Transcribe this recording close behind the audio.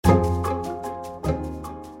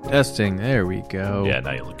Testing. There we go. Yeah,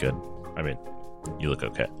 now you look good. I mean, you look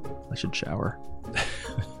okay. I should shower.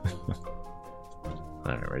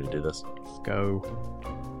 All right, ready to do this? Let's go.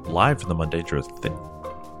 Live from the Mundangerous thing.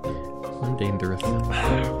 Dangerous.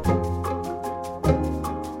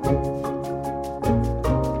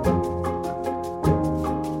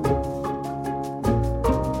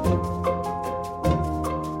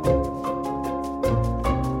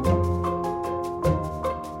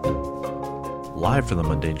 Live from the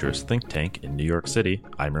Mundangerous think tank in New York City,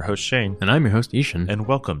 I'm your host Shane. And I'm your host Ishan. And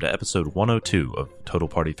welcome to episode 102 of Total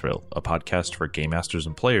Party Thrill, a podcast for game masters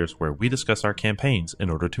and players where we discuss our campaigns in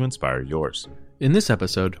order to inspire yours. In this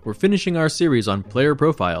episode, we're finishing our series on player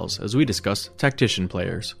profiles as we discuss Tactician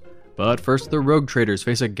players. But first, the Rogue Traders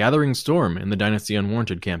face a gathering storm in the Dynasty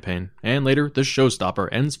Unwarranted campaign, and later, the Showstopper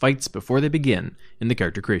ends fights before they begin in the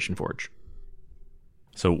Character Creation Forge.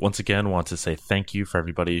 So once again, want to say thank you for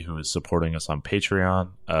everybody who is supporting us on Patreon.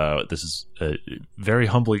 This is a very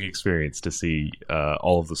humbling experience to see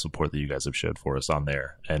all of the support that you guys have showed for us on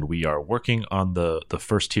there. And we are working on the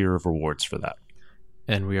first tier of rewards for that.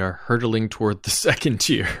 And we are hurtling toward the second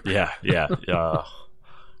tier. Yeah.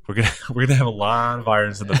 We're gonna have a lot of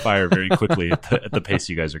irons in the fire very quickly at the pace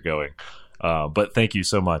you guys are going. But thank you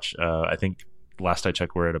so much. I think last I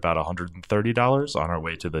checked, we're at about $130 on our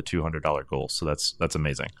way to the $200 goal. So that's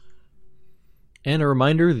amazing. And a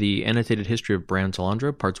reminder, the annotated history of Bran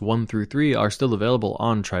Talandra, parts 1 through 3, are still available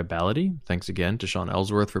on Tribality. Thanks again to Sean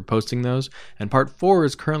Ellsworth for posting those. And part 4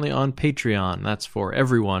 is currently on Patreon. That's for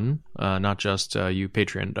everyone, not just you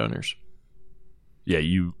Patreon donors. Yeah,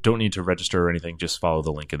 you don't need to register or anything. Just follow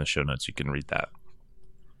the link in the show notes. You can read that.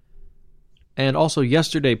 And also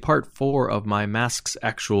yesterday, part 4 of my Masks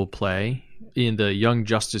actual play in the Young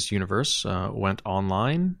Justice universe went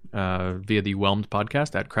online via the Whelmed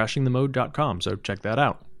podcast at crashingthemode.com, so check that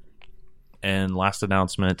out. And last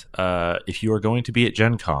announcement, if you are going to be at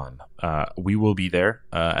Gen Con, we will be there,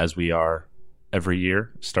 as we are every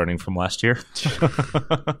year, starting from last year.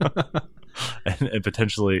 and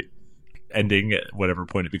potentially ending at whatever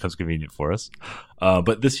point it becomes convenient for us.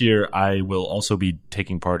 But this year, I will also be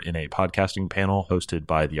taking part in a podcasting panel hosted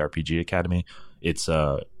by the RPG Academy. It's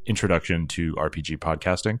Introduction to RPG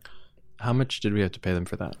Podcasting. How much did we have to pay them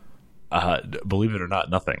for that? Believe it or not,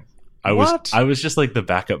 nothing. I was just like the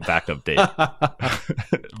backup date.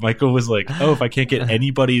 Michael was like, oh, if I can't get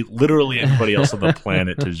literally anybody else on the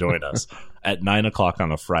planet to join us at 9:00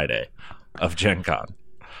 on a Friday of Gen Con.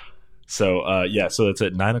 So, so it's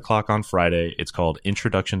at 9:00 on Friday. It's called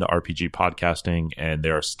Introduction to RPG Podcasting, and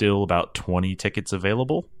there are still about 20 tickets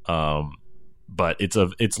available. But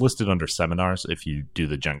it's listed under seminars if you do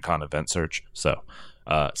the Gen Con event search. So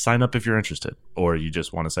sign up if you're interested, or you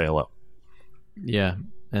just want to say hello. Yeah,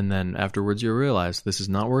 and then afterwards you'll realize this is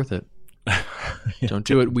not worth it. Yeah. Don't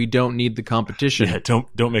do it. We don't need the competition. Yeah,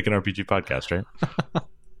 don't make an RPG podcast, right?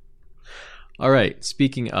 All right,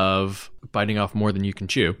 speaking of biting off more than you can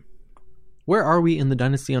chew, where are we in the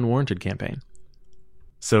Dynasty Unwarranted campaign?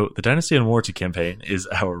 So, the Dynasty Unwarranted campaign is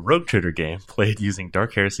our Rogue Trader game played using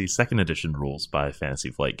Dark Heresy 2nd Edition rules by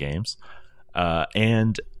Fantasy Flight Games.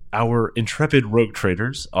 And our intrepid Rogue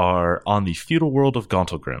Traders are on the feudal world of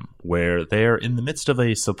Gauntlgrim, where they are in the midst of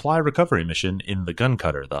a supply recovery mission in the Gun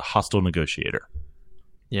Cutter, the hostile negotiator.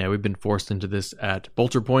 Yeah, we've been forced into this at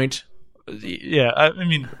Bolter Point. Yeah, I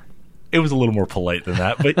mean, it was a little more polite than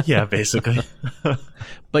that, but yeah, basically.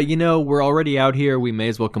 But we're already out here. We may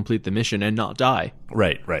as well complete the mission and not die.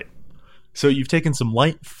 Right. So you've taken some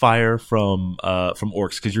light fire from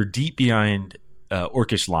orcs because you're deep behind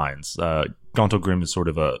orcish lines. Gauntlgrim is sort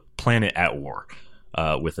of a planet at war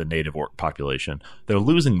with a native orc population. They're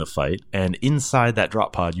losing the fight, and inside that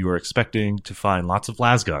drop pod, you are expecting to find lots of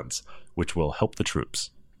lasguns, which will help the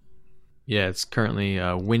troops. Yeah, it's currently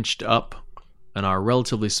winched up on our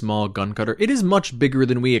relatively small gun cutter. It is much bigger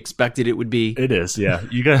than we expected it would be. It is, yeah.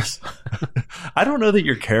 You guys, I don't know that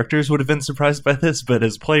your characters would have been surprised by this, but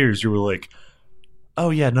as players, you were like, oh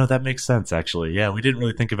yeah, no, that makes sense, actually. Yeah, we didn't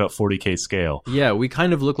really think about 40K scale. Yeah, we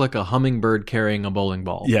kind of look like a hummingbird carrying a bowling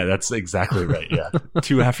ball. Yeah, that's exactly right, yeah.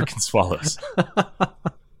 2 African swallows.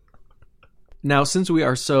 Now, since we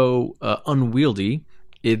are so unwieldy,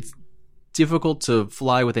 it's difficult to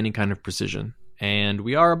fly with any kind of precision. And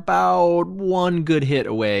we are about 1 good hit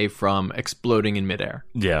away from exploding in midair.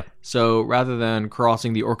 Yeah. So rather than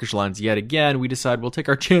crossing the orcish lines yet again, we decide we'll take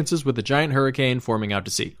our chances with a giant hurricane forming out to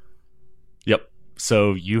sea. Yep.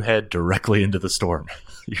 So you head directly into the storm.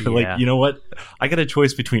 You're like, you know what? I got a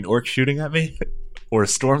choice between orcs shooting at me or a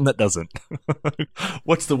storm that doesn't.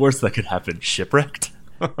 What's the worst that could happen? Shipwrecked?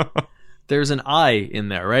 there's an eye in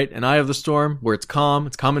there, right? An eye of the storm where it's calm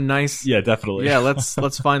and nice. Yeah, definitely. Yeah,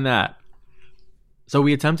 let's find that. So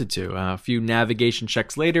we attempted to. A few navigation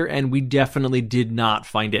checks later, and we definitely did not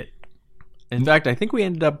find it. In fact, I think we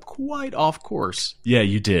ended up quite off course. Yeah,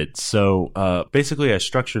 you did. So basically, I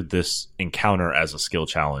structured this encounter as a skill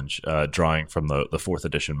challenge, drawing from the 4th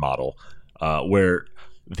edition model, where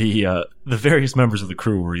the various members of the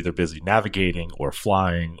crew were either busy navigating or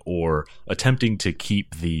flying or attempting to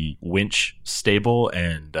keep the winch stable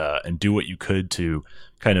and do what you could to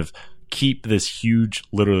kind of keep this huge,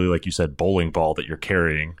 literally, like you said, bowling ball that you're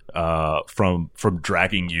carrying from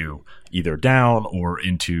dragging you either down or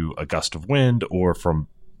into a gust of wind or from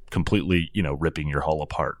completely, ripping your hull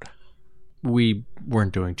apart. We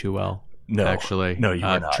weren't doing too well. No, actually. No, you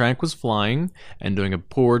were not. Trank was flying and doing a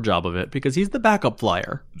poor job of it because he's the backup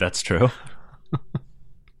flyer. That's true.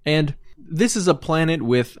 And this is a planet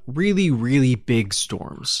with really, really big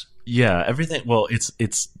storms. Yeah, everything. Well, it's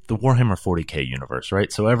the Warhammer 40K universe, right?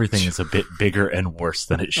 So everything is a bit bigger and worse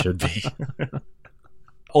than it should be.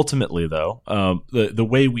 Ultimately, though, the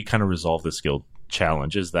way we kind of resolve the skill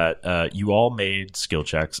challenge is that you all made skill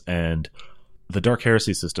checks, and the Dark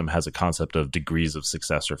Heresy system has a concept of degrees of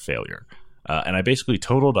success or failure. And I basically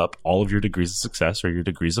totaled up all of your degrees of success or your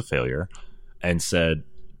degrees of failure and said,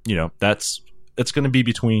 it's going to be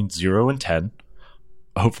between 0 and 10.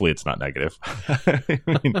 Hopefully it's not negative.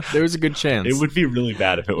 There's a good chance. It would be really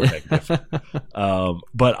bad if it were negative.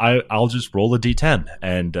 But I'll just roll a d10.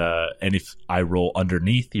 And if I roll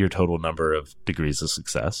underneath your total number of degrees of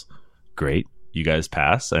success, great. You guys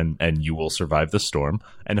pass, and you will survive the storm.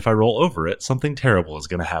 And if I roll over it, something terrible is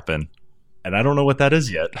going to happen. And I don't know what that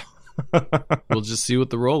is yet. We'll just see what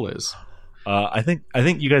the roll is. I think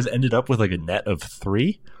you guys ended up with like a net of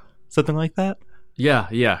 3, something like that.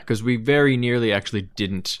 Yeah, because we very nearly actually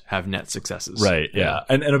didn't have net successes. Right, yeah.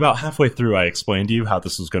 And about halfway through, I explained to you how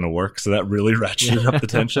this was going to work, so that really ratcheted up the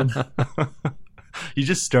tension. You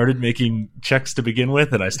just started making checks to begin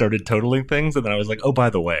with, and I started totaling things, and then I was like, oh, by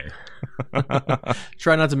the way.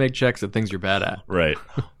 Try not to make checks at things you're bad at. Right.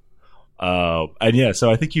 And yeah,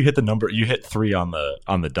 so I think you hit the number, you hit 3 on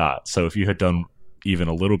the dot, so if you had done even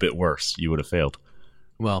a little bit worse, you would have failed.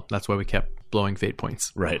 Well, that's why we kept blowing fate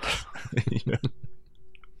points. Right.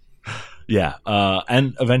 Yeah.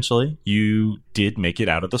 And eventually you did make it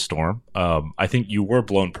out of the storm. I think you were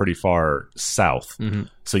blown pretty far south. Mm-hmm.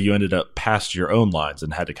 So you ended up past your own lines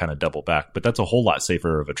and had to kind of double back. But that's a whole lot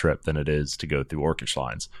safer of a trip than it is to go through Orcish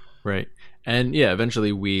lines. Right. And yeah,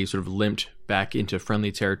 eventually we sort of limped back into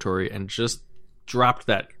friendly territory and just dropped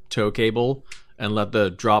that tow cable and let the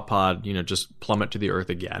drop pod, just plummet to the earth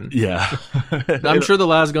again. Yeah. I'm sure the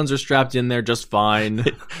las guns are strapped in there just fine.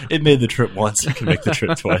 It made the trip once. It can make the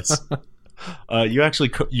trip twice. You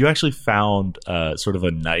actually found sort of a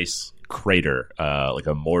nice crater, like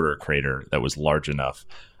a mortar crater that was large enough.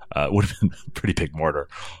 Would have been a pretty big mortar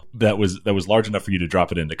that was large enough for you to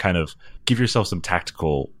drop it in to kind of give yourself some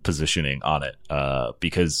tactical positioning on it,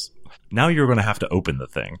 because now you're going to have to open the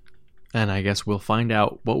thing. And I guess we'll find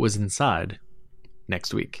out what was inside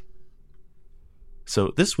next week.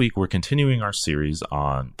 So this week we're continuing our series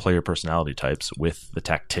on player personality types with the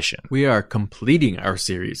Tactician. We are completing our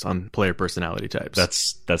series on player personality types.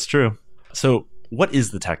 That's true. So what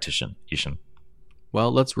is the Tactician, Ishan?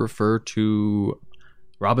 Well, let's refer to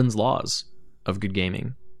Robin's laws of good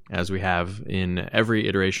gaming, as we have in every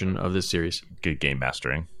iteration of this series. Good game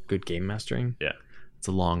mastering. Good game mastering? Yeah. It's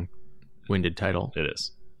a long-winded title. It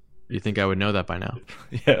is. You think I would know that by now?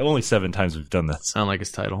 Yeah, only 7 times we've done this. I don't like his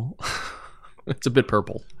title. It's a bit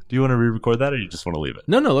purple. Do you want to re-record that, or you just want to leave it?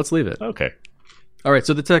 No, let's leave it. Okay. All right,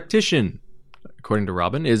 so the Tactician, according to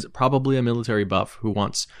Robin, is probably a military buff who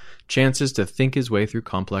wants chances to think his way through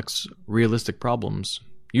complex, realistic problems,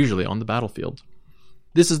 usually on the battlefield.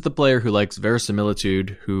 This is the player who likes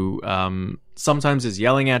verisimilitude, who sometimes is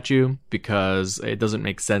yelling at you because it doesn't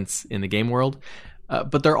make sense in the game world.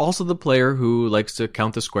 But they're also the player who likes to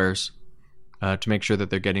count the squares to make sure that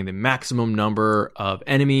they're getting the maximum number of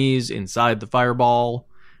enemies inside the fireball.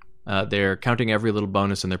 They're counting every little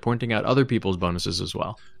bonus, and they're pointing out other people's bonuses as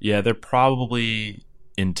well. Yeah, they're probably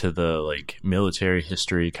into the military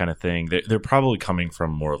history kind of thing. They're probably coming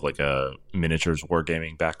from more of a miniatures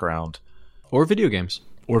wargaming background. Or video games.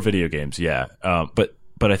 Yeah. But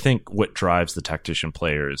I think what drives the Tactician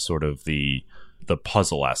player is sort of the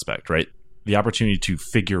puzzle aspect, right? The opportunity to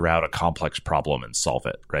figure out a complex problem and solve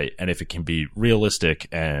it, right? And if it can be realistic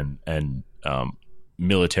and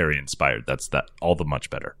military inspired, that's all the much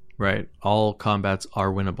better. Right. All combats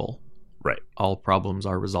are winnable. Right. All problems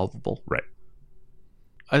are resolvable. Right.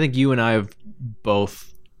 I think you and I have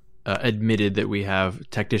both admitted that we have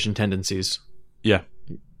tactician tendencies. Yeah.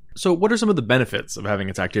 So what are some of the benefits of having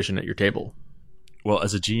a tactician at your table? Well,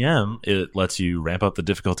 as a GM, it lets you ramp up the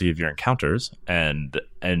difficulty of your encounters and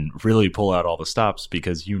really pull out all the stops,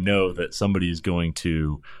 because you know that somebody is going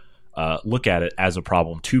to look at it as a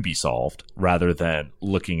problem to be solved, rather than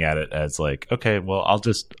looking at it as like, okay, well, I'll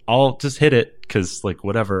just hit it because like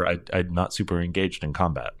whatever, I'm not super engaged in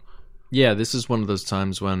combat. Yeah, this is one of those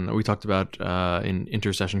times when we talked about in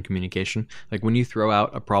intersession communication, like when you throw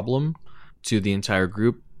out a problem to the entire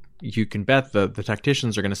group, you can bet the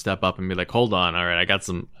tacticians are going to step up and be like, hold on, all right, I got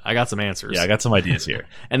some answers. Yeah, I got some ideas here.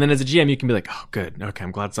 And then as a GM, you can be like, oh, good, okay,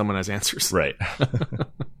 I'm glad someone has answers. Right.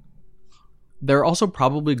 They're also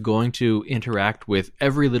probably going to interact with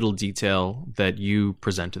every little detail that you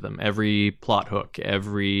present to them, every plot hook,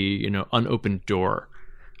 every unopened door,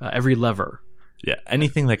 every lever. Yeah,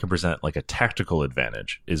 anything that can present like a tactical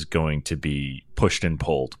advantage is going to be pushed and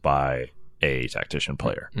pulled by a tactician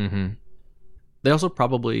player. Mm-hmm. They also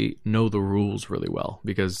probably know the rules really well,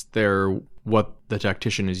 because they're what the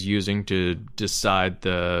tactician is using to decide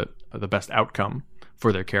the best outcome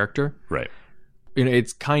for their character. Right.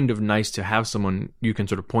 It's kind of nice to have someone you can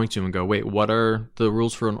sort of point to and go, wait, what are the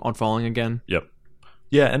rules for unfalling again? Yep.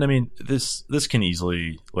 Yeah, and I mean, this can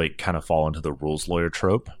easily like kind of fall into the rules lawyer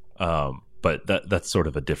trope. But that's sort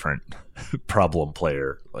of a different problem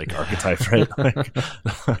player like archetype, right? Like,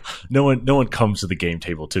 no one comes to the game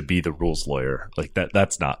table to be the rules lawyer. Like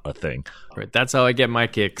that's not a thing. Right. That's how I get my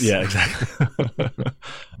kicks. Yeah, exactly.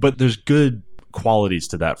 But there's good qualities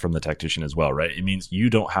to that from the tactician as well, right? It means you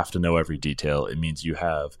don't have to know every detail. It means you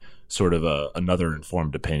have sort of another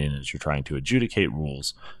informed opinion as you're trying to adjudicate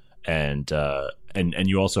rules, and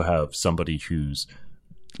you also have somebody who's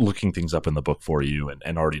looking things up in the book for you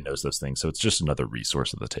and already knows those things. So it's just another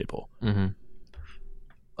resource at the table. Mm-hmm.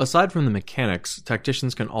 Aside from the mechanics,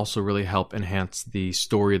 tacticians can also really help enhance the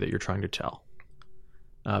story that you're trying to tell.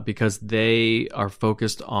 Because they are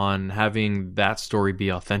focused on having that story be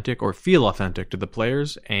authentic or feel authentic to the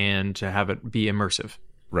players and to have it be immersive.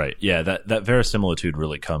 Right. Yeah, that verisimilitude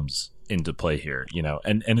really comes into play here,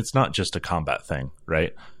 and it's not just a combat thing,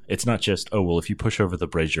 right? It's not just, oh, well, if you push over the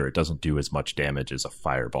brazier, it doesn't do as much damage as a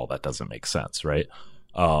fireball. That doesn't make sense, right?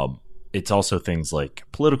 It's also things like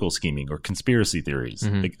political scheming or conspiracy theories.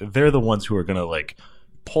 Mm-hmm. Like, they're the ones who are going to like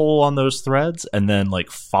pull on those threads and then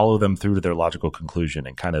like follow them through to their logical conclusion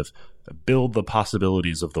and kind of build the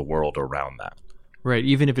possibilities of the world around that. Right.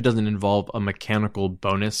 Even if it doesn't involve a mechanical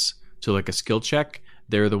bonus to like a skill check,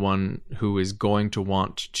 they're the one who is going to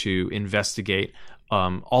want to investigate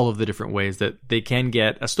all of the different ways that they can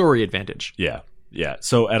get a story advantage. Yeah. Yeah.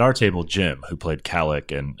 So at our table, Jim, who played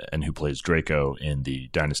Kalik and who plays Draco in the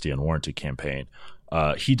Dynasty Unwarranted campaign,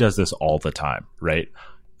 he does this all the time, right?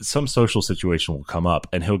 Some social situation will come up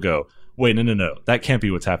and he'll go, wait, no, that can't be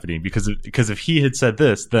what's happening, because if he had said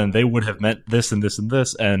this, then they would have meant this and this and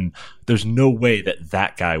this, and there's no way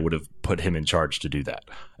that guy would have put him in charge to do that.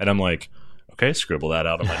 And I'm like, okay, scribble that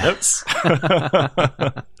out on my notes.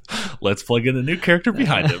 Let's plug in a new character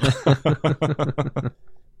behind him.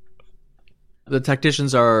 The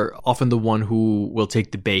tacticians are often the one who will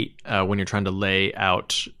take the bait when you're trying to lay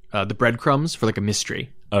out the breadcrumbs for like a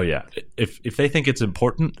mystery. Oh, yeah. If they think it's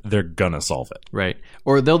important, they're going to solve it. Right.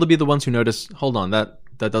 Or they'll be the ones who notice, hold on, that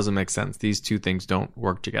doesn't make sense. These two things don't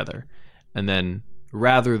work together. And then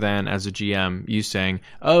rather than as a GM, you saying,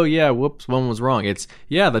 oh, yeah, whoops, one was wrong. It's,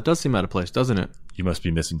 yeah, that does seem out of place, doesn't it? You must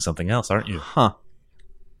be missing something else, aren't you? Huh.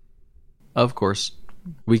 Of course,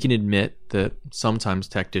 we can admit that sometimes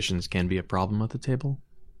tacticians can be a problem at the table.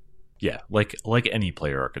 Yeah, like any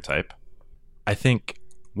player archetype. I think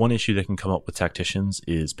one issue that can come up with tacticians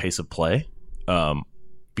is pace of play.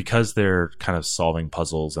 Because they're kind of solving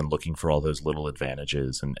puzzles and looking for all those little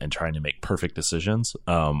advantages and trying to make perfect decisions,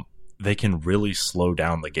 they can really slow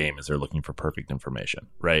down the game as they're looking for perfect information,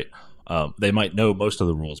 right? They might know most of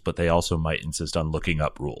the rules, but they also might insist on looking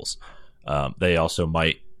up rules. They also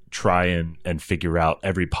might try and figure out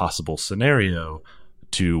every possible scenario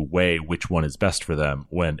to weigh which one is best for them,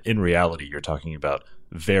 when in reality you're talking about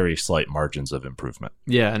very slight margins of improvement.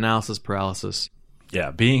 Yeah, analysis paralysis.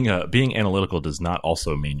 Yeah, being analytical does not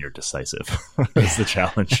also mean you're decisive. Is the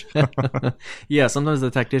challenge. Yeah, sometimes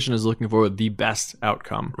the tactician is looking for the best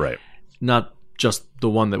outcome. Right. Not just the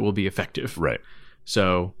one that will be effective. Right.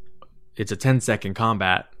 So it's a 10-second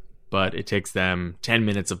combat, but it takes them 10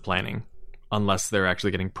 minutes of planning, unless they're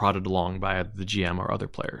actually getting prodded along by the GM or other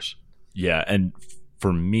players. Yeah, and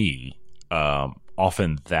for me,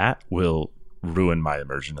 often that will ruin my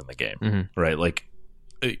immersion in the game, mm-hmm. right? Like,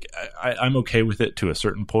 I'm okay with it to a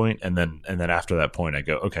certain point, and then after that point, I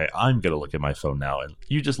go, okay, I'm gonna look at my phone now, and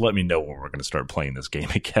you just let me know when we're gonna start playing this game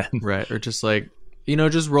again. Right, or just like,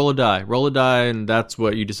 just roll a die, and that's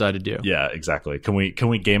what you decide to do. Yeah, exactly. Can we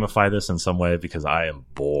gamify this in some way, because I am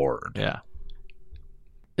bored. Yeah.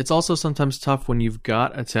 It's also sometimes tough when you've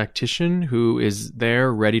got a tactician who is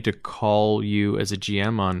there ready to call you as a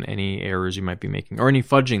GM on any errors you might be making or any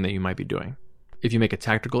fudging that you might be doing. If you make a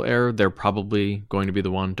tactical error, they're probably going to be the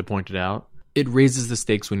one to point it out. It raises the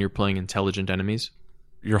stakes when you're playing intelligent enemies.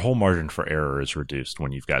 Your whole margin for error is reduced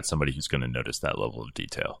when you've got somebody who's going to notice that level of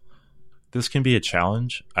detail. This can be a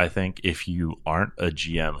challenge, I think, if you aren't a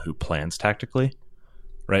GM who plans tactically,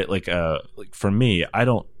 right? Like for me, I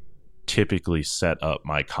don't typically set up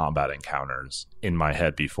my combat encounters in my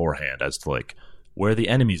head beforehand as to like where the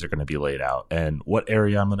enemies are going to be laid out and what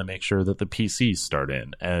area I'm going to make sure that the PCs start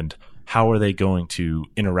in and how are they going to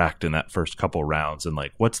interact in that first couple rounds and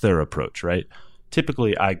like what's their approach, right?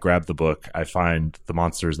 Typically, I grab the book, I find the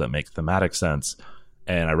monsters that make thematic sense,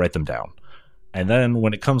 and I write them down. And then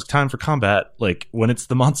when it comes time for combat, like when it's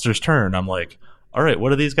the monster's turn, I'm like, all right, what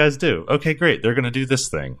do these guys do? Okay, great, they're going to do this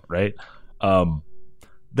thing, right?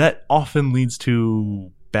 That often leads to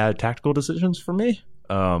bad tactical decisions for me,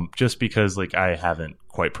 just because like I haven't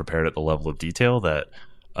quite prepared at the level of detail that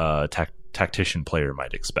a tactician player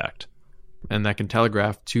might expect. And that can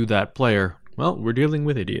telegraph to that player, well, we're dealing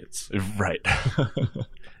with idiots. Right.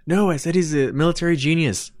 No, I said he's a military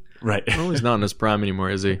genius. Right. Well, he's not in his prime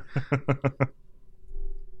anymore, is he?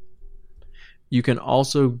 You can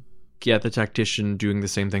also get the tactician doing the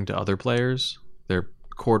same thing to other players. They're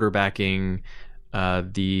quarterbacking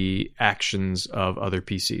the actions of other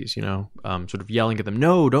PCs, sort of yelling at them,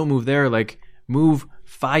 no, don't move there, like, move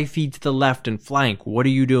 5 feet to the left and flank. What are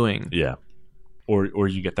you doing? Yeah. Or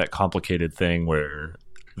you get that complicated thing where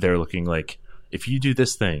they're looking like, if you do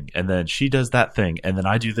this thing, and then she does that thing, and then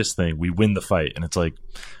I do this thing, we win the fight. And it's like,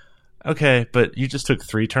 okay, but you just took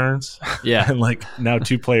 3 turns. Yeah. And like now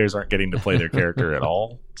 2 players aren't getting to play their character at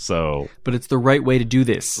all. So, but it's the right way to do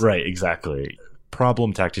this. Right, exactly.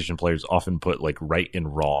 Problem tactician players often put like right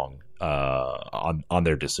and wrong on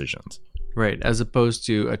their decisions. Right, as opposed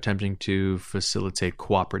to attempting to facilitate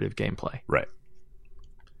cooperative gameplay. Right.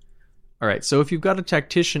 All right, so if you've got a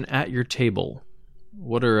tactician at your table,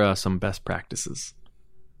 what are some best practices?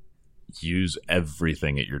 Use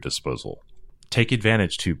everything at your disposal. Take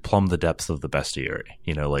advantage to plumb the depths of the bestiary.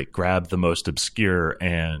 Like grab the most obscure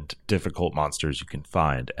and difficult monsters you can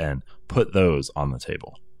find and put those on the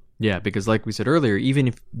table. Yeah, because like we said earlier, even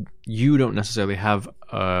if you don't necessarily have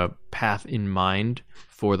a path in mind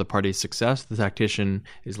for the party's success, the tactician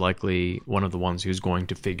is likely one of the ones who's going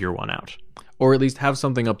to figure one out, or at least have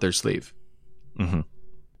something up their sleeve. Mm-hmm.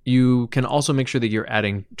 You can also make sure that you're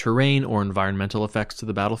adding terrain or environmental effects to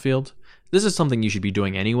the battlefield. This is something you should be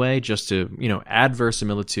doing anyway, just to add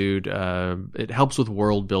verisimilitude. It helps with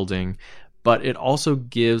world building, but it also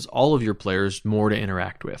gives all of your players more to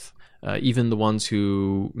interact with. Even the ones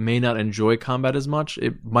who may not enjoy combat as much,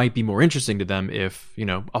 it might be more interesting to them if,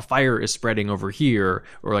 a fire is spreading over here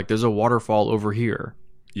or like there's a waterfall over here.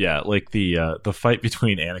 Yeah, like the fight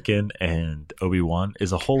between Anakin and Obi-Wan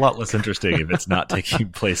is a whole lot less interesting if it's not taking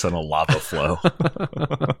place on a lava flow.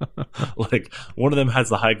 Like one of them has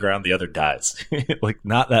the high ground, the other dies. Like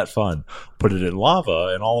not that fun. Put it in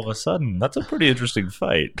lava and all of a sudden that's a pretty interesting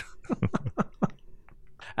fight.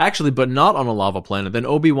 Actually, but not on a lava planet. Then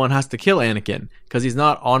Obi-Wan has to kill Anakin because he's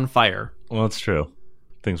not on fire. Well, that's true.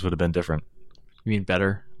 Things would have been different. You mean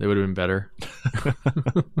better? They would have been better.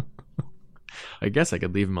 I guess I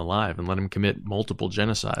could leave him alive and let him commit multiple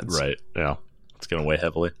genocides. Right, yeah. It's going to weigh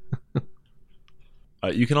heavily.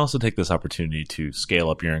 You can also take this opportunity to scale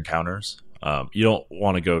up your encounters. You don't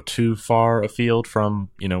want to go too far afield from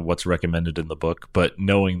what's recommended in the book, but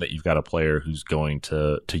knowing that you've got a player who's going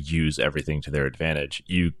to use everything to their advantage,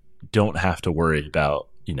 you don't have to worry about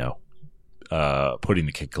putting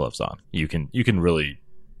the kid gloves on. You can really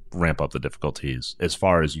ramp up the difficulties as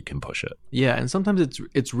far as you can push it. Yeah, and sometimes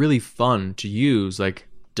it's really fun to use like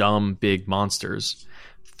dumb big monsters,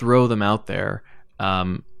 throw them out there,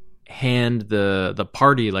 hand the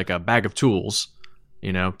party like a bag of tools,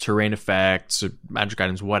 terrain effects, magic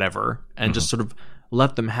items, whatever, and just sort of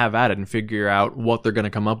let them have at it and figure out what they're going to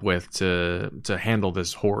come up with to handle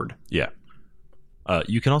this horde. Yeah.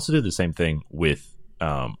 You can also do the same thing with,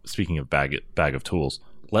 speaking of bag of tools,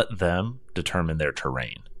 let them determine their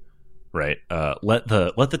terrain, right? Let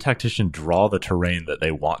the tactician draw the terrain that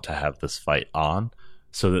they want to have this fight on,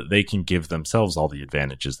 so that they can give themselves all the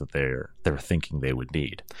advantages that they're thinking they would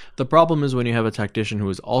need. The problem is when you have a tactician who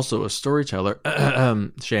is also a storyteller,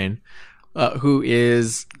 Shane, who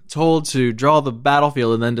is told to draw the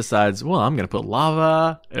battlefield and then decides, well, I'm going to put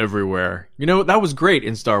lava everywhere. You know, that was great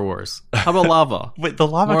in Star Wars. How about lava? Wait, the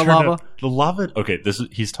lava More turned lava? out... The lava... Okay,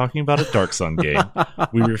 he's talking about a Dark Sun game.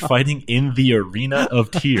 We were fighting in the arena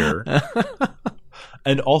of Tyr.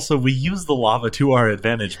 And also, we used the lava to our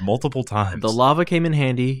advantage multiple times. The lava came in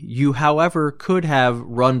handy. You, however, could have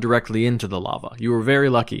run directly into the lava. You were very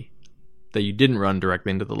lucky that you didn't run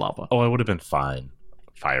directly into the lava. Oh, I would have been fine.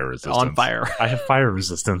 Fire resistance. On fire. I have fire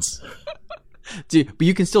resistance. Dude, but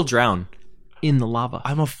you can still drown in the lava.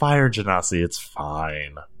 I'm a fire genasi. It's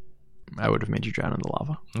fine. I would have made you drown in the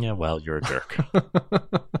lava. Yeah, well, you're a jerk.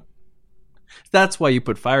 That's why you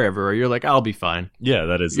put fire everywhere. You're like, I'll be fine. Yeah,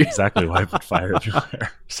 that is exactly why I put fire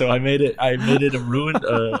everywhere. So I made it a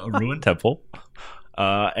ruined temple,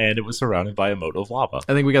 and it was surrounded by a moat of lava.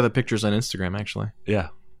 I think we got the pictures on Instagram, actually. Yeah.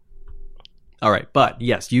 All right, but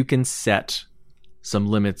yes, you can set some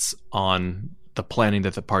limits on the planning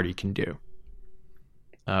that the party can do.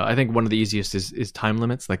 I think one of the easiest is time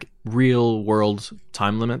limits, like real world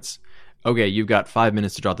time limits. Okay, you've got 5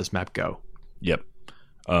 minutes to draw this map, go. Yep.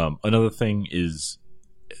 Another thing is,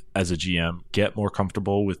 as a GM, get more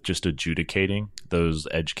comfortable with just adjudicating those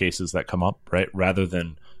edge cases that come up, right? Rather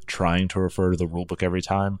than trying to refer to the rulebook every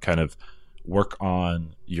time, kind of work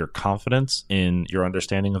on your confidence in your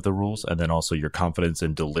understanding of the rules, and then also your confidence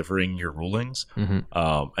in delivering your rulings,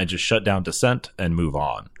 and just shut down dissent and move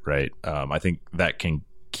on, right? I think that can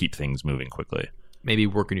keep things moving quickly. Maybe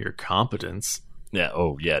work on your competence. Yeah.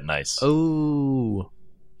 Oh, yeah. Nice. Oh.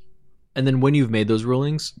 And then when you've made those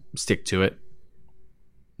rulings, stick to it.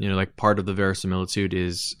 You know, like part of the verisimilitude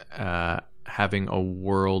is having a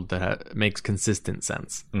world that makes consistent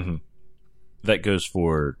sense. Mm-hmm. That goes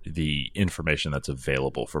for the information that's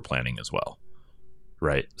available for planning as well,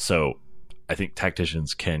 right? So I think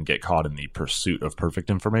tacticians can get caught in the pursuit of perfect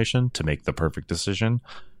information to make the perfect decision.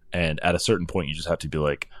 And at a certain point, you just have to be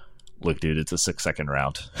like, look, dude, it's a 6-second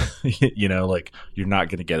round. You know, like, you're not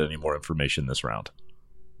going to get any more information this round.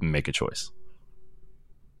 Make a choice.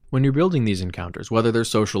 When you're building these encounters, whether they're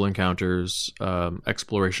social encounters,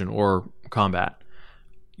 exploration, or combat,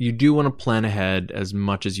 you do want to plan ahead as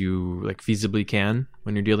much as you feasibly can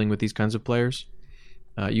when you're dealing with these kinds of players.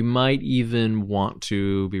 You might even want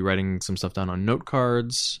to be writing some stuff down on note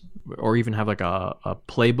cards, or even have a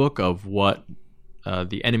playbook of what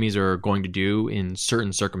the enemies are going to do in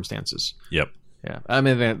certain circumstances. Yep. Yeah, I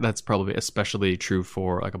mean that's probably especially true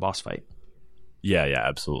for a boss fight. Yeah,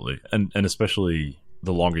 absolutely, and especially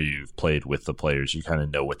the longer you've played with the players, you kind of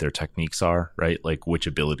know what their techniques are, right? Like which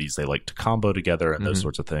abilities they like to combo together and those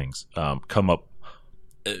sorts of things.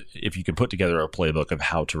 If you can put together a playbook of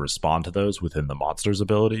how to respond to those within the monster's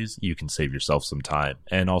abilities, you can save yourself some time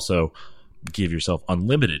and also give yourself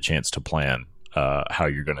unlimited chance to plan how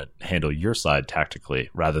you're going to handle your side tactically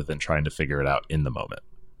rather than trying to figure it out in the moment.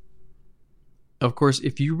 Of course,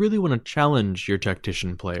 if you really want to challenge your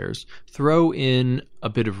tactician players, throw in a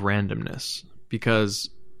bit of randomness, because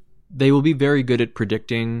they will be very good at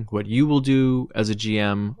predicting what you will do as a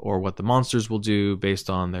GM or what the monsters will do based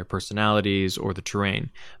on their personalities or the terrain.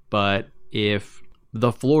 But if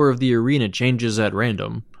the floor of the arena changes at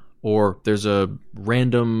random, or there's a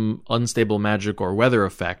random unstable magic or weather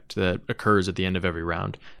effect that occurs at the end of every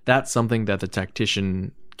round, that's something that the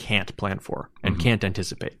tactician can't plan for and can't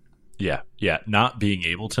anticipate. Yeah. Not being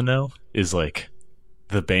able to know is like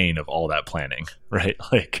the bane of all that planning, right?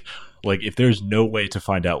 Like if there's no way to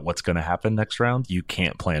find out what's going to happen next round, you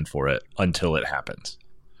can't plan for it until it happens.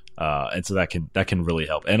 And so that can really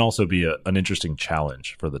help, and also be an interesting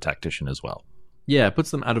challenge for the tactician as well. Yeah, it puts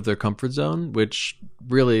them out of their comfort zone, which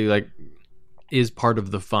really is part of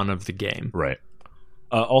the fun of the game. Right.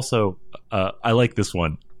 Also, I like this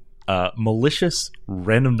one. Malicious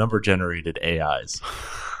random number generated AIs.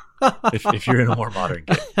 if you're in a more modern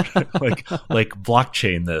game, like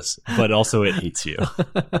blockchain this, but also it hates you.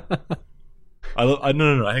 No,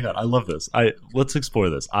 hang on. I love this. Let's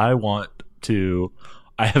explore this. I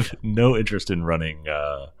have no interest in running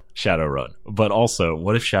Shadowrun, but also,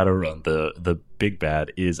 what if Shadowrun, the big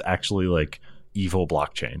bad, is actually evil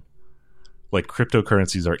blockchain? Like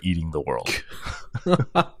cryptocurrencies are eating the world.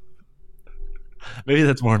 Maybe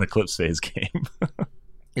that's more an Eclipse phase game.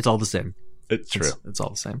 It's all the same. It's true. It's all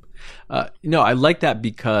the same. I like that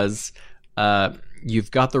because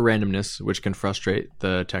you've got the randomness, which can frustrate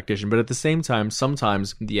the tactician, but at the same time,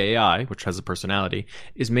 sometimes the AI, which has a personality,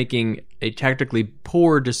 is making a tactically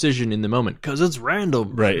poor decision in the moment because it's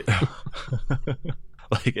random. Right.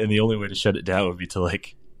 And the only way to shut it down would be to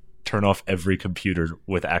turn off every computer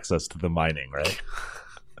with access to the mining, right?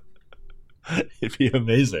 It'd be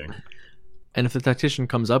amazing. And if the tactician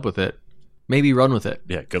comes up with it, maybe run with it.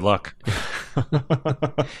 Yeah, good luck.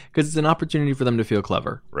 Because it's an opportunity for them to feel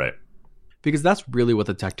clever. Right. Because that's really what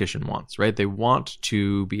the tactician wants, right? They want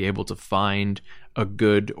to be able to find a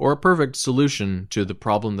good or a perfect solution to the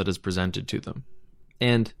problem that is presented to them.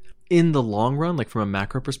 And in the long run, like from a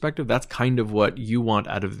macro perspective, that's kind of what you want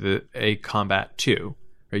out of a combat too.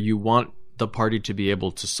 Right? You want the party to be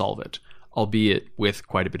able to solve it, albeit with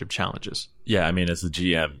quite a bit of challenges. Yeah, I mean, as a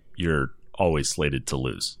GM, you're always slated to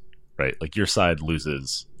lose, right? Like your side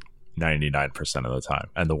loses 99% of the time,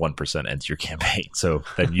 and the 1% ends your campaign. So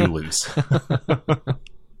then you lose.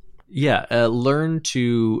 Yeah, learn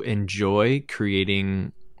to enjoy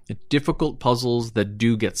creating difficult puzzles that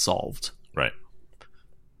do get solved. Right.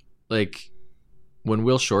 Like when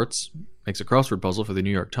Will Shorts makes a crossword puzzle for the New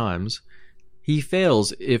York Times, he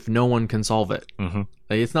fails if no one can solve it. Mm-hmm.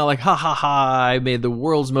 Like, it's not like, ha ha ha, I made the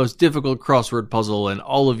world's most difficult crossword puzzle and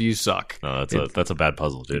all of you suck. No, that's a bad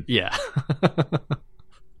puzzle, dude. Yeah.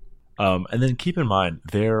 And then keep in mind,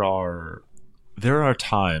 there are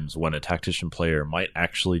times when a tactician player might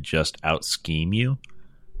actually just out scheme you.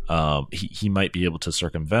 He might be able to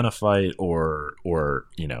circumvent a fight or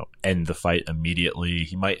end the fight immediately.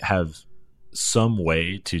 He might have some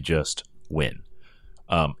way to just win.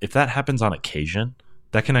 If that happens on occasion,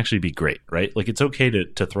 that can actually be great, right? Like it's okay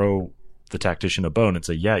to throw the tactician a bone and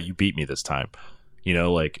say, yeah, you beat me this time.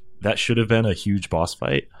 Like that should have been a huge boss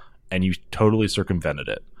fight and you totally circumvented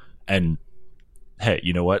it. And hey,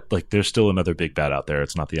 you know what? Like there's still another big bad out there.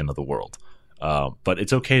 It's not the end of the world. But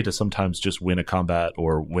it's okay to sometimes just win a combat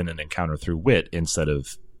or win an encounter through wit instead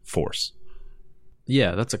of force.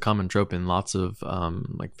 Yeah, that's a common trope in lots of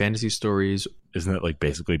like fantasy stories. Isn't it like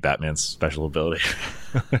basically Batman's special ability?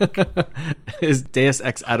 Is Deus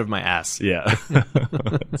Ex out of my ass. Yeah.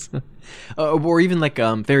 Or even like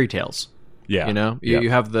fairy tales. Yeah. You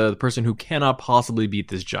have the person who cannot possibly beat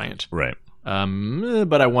this giant. Right.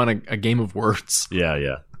 But I want a game of words.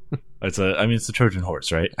 Yeah. It's the Trojan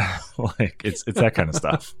horse, right? Like it's that kind of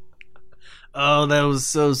stuff. Oh, that was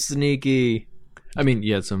so sneaky. I mean,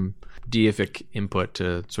 you had some deific input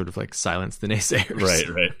to sort of like silence the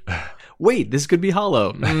naysayers. Right. Wait, this could be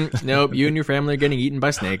hollow. Nope, you and your family are getting eaten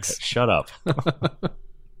by snakes. Shut up.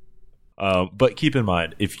 But keep in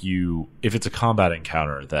mind, if it's a combat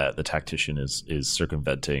encounter that the tactician is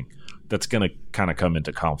circumventing, that's going to kind of come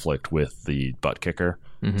into conflict with the butt kicker,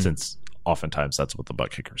 since oftentimes that's what the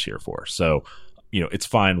butt kicker's here for. So, it's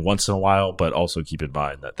fine once in a while, but also keep in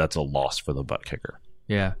mind that that's a loss for the butt kicker.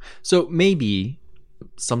 Yeah. So maybe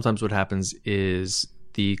sometimes what happens is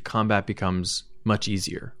the combat becomes much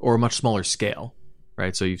easier or a much smaller scale,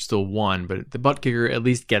 right? So you've still won, but the butt kicker at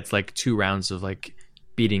least gets like 2 rounds of like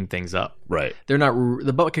beating things up. Right.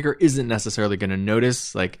 The butt kicker isn't necessarily going to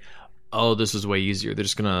notice like, oh, this is way easier. They're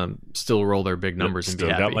just going to still roll their big numbers and be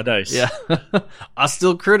happy. Still got my dice. Yeah. I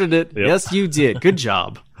still critted it. Yep. Yes, you did. Good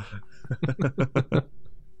job.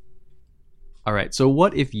 All right. So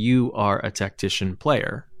what if you are a tactician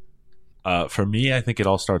player? For me, I think it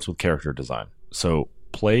all starts with character design. So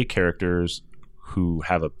play characters who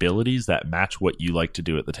have abilities that match what you like to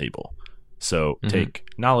do at the table. So take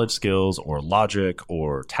knowledge skills or logic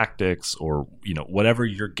or tactics or whatever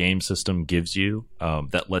your game system gives you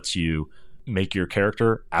that lets you make your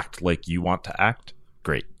character act like you want to act.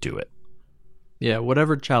 Great, do it. Yeah,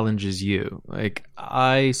 whatever challenges you. Like,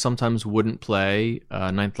 I sometimes wouldn't play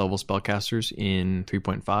 9th level spellcasters in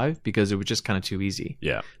 3.5 because it was just kind of too easy.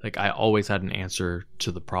 Yeah. Like, I always had an answer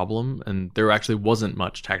to the problem, and there actually wasn't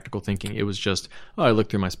much tactical thinking. It was just, I look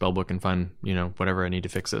through my spellbook and find, whatever I need to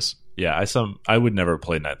fix this. Yeah, I would never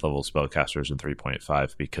play 9th level spellcasters in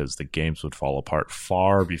 3.5 because the games would fall apart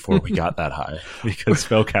far before we got that high because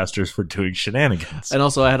spellcasters were doing shenanigans. And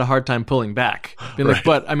also I had a hard time pulling back. Being like,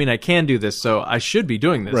 but I mean, I can do this, so I should be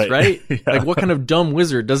doing this, right? Yeah. Like, what kind of dumb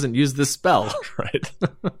wizard doesn't use this spell? Right.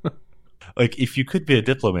 Like, if you could be a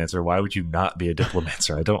diplomancer, why would you not be a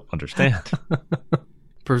diplomancer? I don't understand.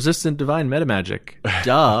 Persistent divine metamagic.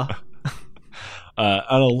 Duh.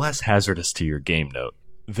 On a less hazardous to your game note,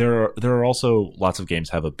 there are also lots of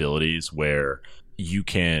games have abilities where you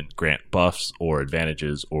can grant buffs or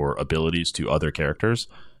advantages or abilities to other characters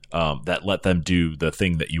that let them do the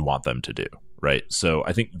thing that you want them to do, right? So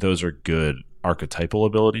I think those are good archetypal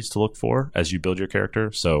abilities to look for as you build your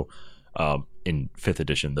character. So in 5th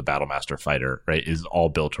edition, the Battlemaster Fighter, right, is all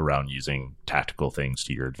built around using tactical things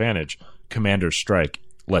to your advantage. Commander's Strike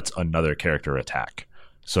lets another character attack.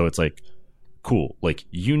 So it's like, cool, like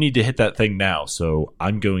you need to hit that thing now, so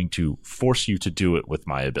I'm going to force you to do it with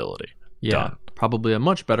my ability. Yeah, done. Probably a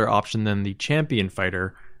much better option than the Champion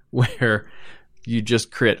Fighter, where You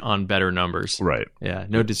just crit on better numbers. Right. Yeah,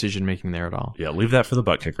 no decision making there at all. Yeah, leave that for the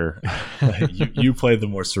butt kicker. you play the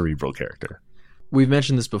more cerebral character. We've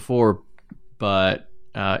mentioned this before, but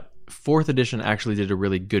 4th edition actually did a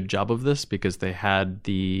really good job of this because they had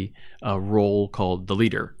the role called the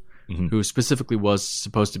leader, who specifically was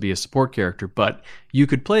supposed to be a support character, but you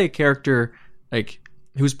could play a character like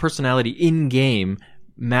whose personality in game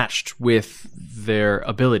matched with their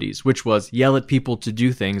abilities, which was yell at people to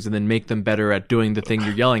do things and then make them better at doing the thing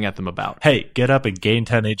you're yelling at them about. Hey, get up and gain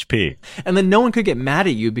 10 HP. And then no one could get mad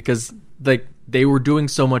at you because like they were doing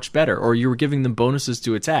so much better, or you were giving them bonuses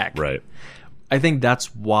to attack. Right. I think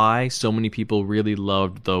that's why so many people really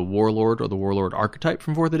loved the Warlord or the Warlord archetype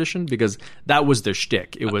from 4th edition, because that was their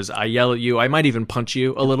shtick. It was, I yell at you, I might even punch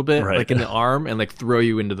you a little bit, like in the arm, and like throw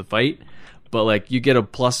you into the fight. But like you get a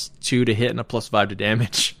 +2 to hit and a +5 to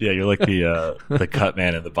damage. Yeah, you're like the cut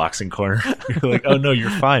man in the boxing corner. You're like, oh no, you're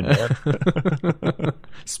fine, man.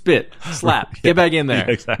 Spit, slap, get back in there.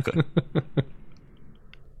 Yeah, exactly.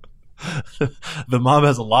 The mob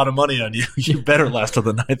has a lot of money on you. You better last till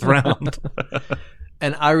the 9th round.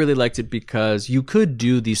 And I really liked it because you could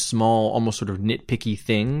do these small, almost sort of nitpicky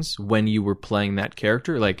things when you were playing that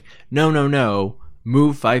character. Like, no,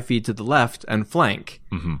 move 5 feet to the left and flank.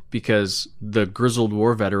 Because the grizzled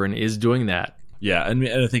war veteran is doing that. Yeah, and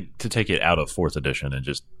I think to take it out of 4th edition and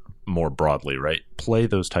just more broadly, right? Play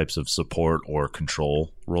those types of support or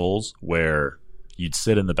control roles where you'd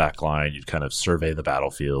sit in the back line, you'd kind of survey the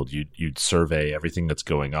battlefield, you'd survey everything that's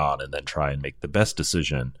going on, and then try and make the best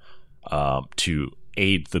decision to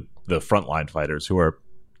aid the frontline fighters who are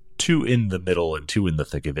too in the middle and too in the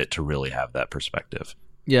thick of it to really have that perspective.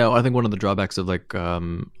 Yeah, I think one of the drawbacks of like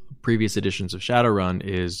previous editions of Shadowrun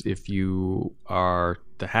is if you are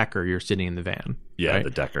the hacker, you're sitting in the van. Yeah, right?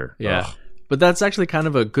 The decker. Yeah. Ugh. But that's actually kind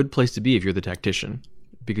of a good place to be if you're the tactician,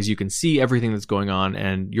 because you can see everything that's going on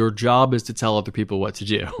and your job is to tell other people what to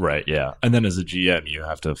do. Right, yeah. And then as a GM, you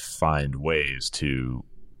have to find ways to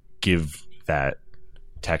give that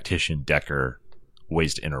tactician decker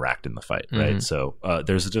ways to interact in the fight, right? So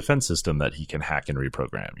there's a defense system that he can hack and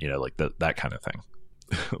reprogram, like that kind of thing.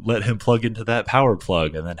 Let him plug into that power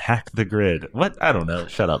plug and then hack the grid. What? I don't know.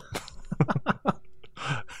 Shut up.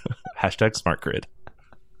 #SmartGrid.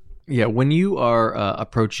 Yeah, when you are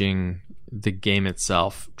approaching the game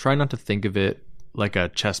itself, try not to think of it like a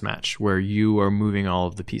chess match where you are moving all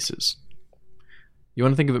of the pieces. You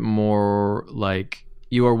want to think of it more like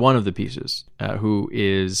you are one of the pieces who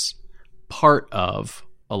is part of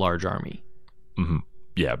a large army.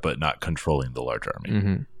 Yeah, but not controlling the large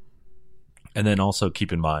army. And then also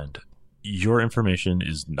keep in mind, your information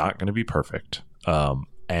is not going to be perfect.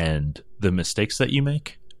 And the mistakes that you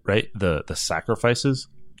make, right? The sacrifices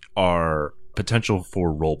are potential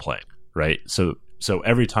for role playing, right? So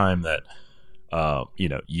every time that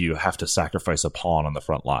you have to sacrifice a pawn on the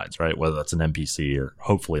front lines, right? Whether that's an NPC or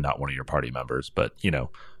hopefully not one of your party members, but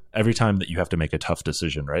every time that you have to make a tough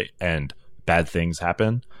decision, right? And bad things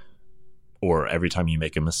happen, or every time you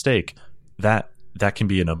make a mistake, that can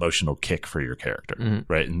be an emotional kick for your character,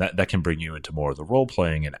 right? And that can bring you into more of the role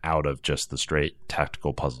playing and out of just the straight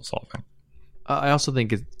tactical puzzle solving. I also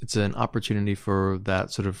think it's an opportunity for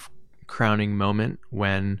that sort of crowning moment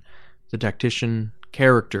when the tactician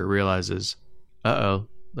character realizes,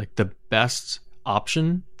 like the best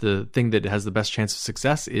option, the thing that has the best chance of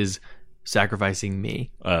success is sacrificing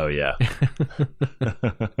me. Oh, yeah.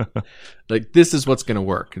 Like, this is what's going to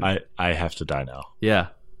work. I have to die now. Yeah.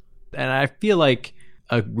 And I feel like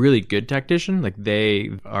a really good tactician, like they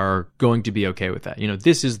are going to be okay with that.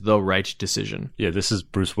 This is the right decision. Yeah, this is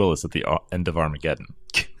Bruce Willis at the end of Armageddon.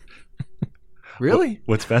 Really?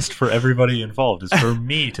 What's best for everybody involved is for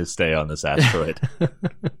me to stay on this asteroid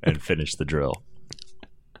and finish the drill.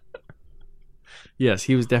 Yes,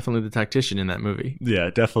 he was definitely the tactician in that movie. Yeah,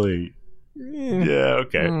 definitely. Yeah,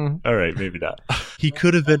 okay. All right, maybe not. He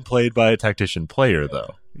could have been played by a tactician player,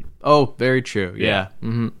 though. Oh, very true. Yeah.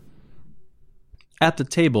 At the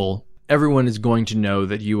table, everyone is going to know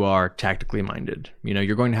that you are tactically minded.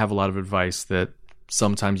 You're going to have a lot of advice that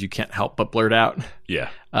sometimes you can't help but blurt out. Yeah.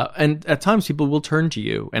 And at times people will turn to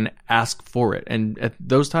you and ask for it. And at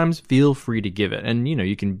those times, feel free to give it. And,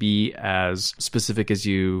 you can be as specific as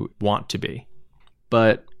you want to be.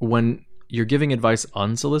 But when you're giving advice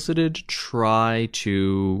unsolicited, try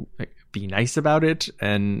to be nice about it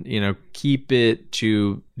and, keep it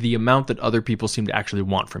to the amount that other people seem to actually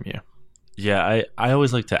want from you. Yeah, I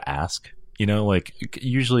always like to ask,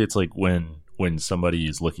 usually it's like when somebody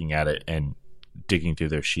is looking at it and digging through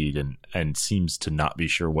their sheet and seems to not be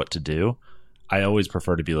sure what to do. I always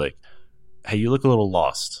prefer to be like, hey, you look a little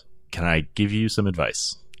lost. Can I give you some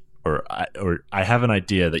advice? or I have an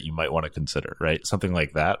idea that you might want to consider, right? Something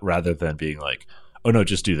like that, rather than being like, oh no,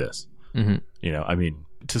 just do this. Mm-hmm. You know, I mean,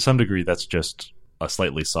 to some degree, that's just a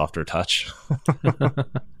slightly softer touch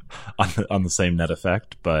on the same net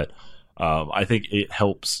effect. But I think it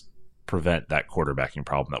helps prevent that quarterbacking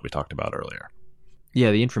problem that we talked about earlier.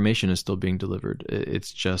 Yeah, the information is still being delivered.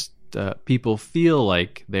 It's just people feel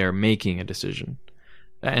like they're making a decision.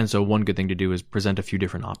 And so one good thing to do is present a few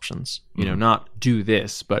different options. You know, not do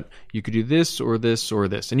this, but you could do this or this or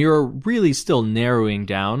this. And you're really still narrowing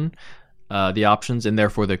down the options and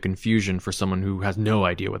therefore the confusion for someone who has no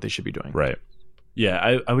idea what they should be doing. Right.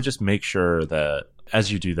 Yeah, I would just make sure that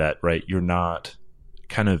as you do that, right, you're not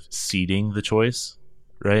kind of ceding the choice,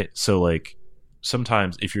 right? So like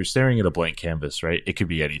sometimes if you're staring at a blank canvas, right, it could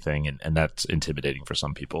be anything, and that's intimidating for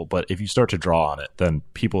some people. But if you start to draw on it, then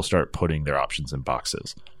people start putting their options in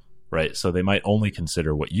boxes, right? So they might only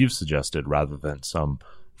consider what you've suggested rather than some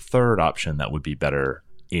third option that would be better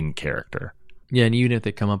in character. Yeah, and even if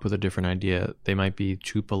they come up with a different idea, they might be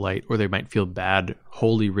too polite or they might feel bad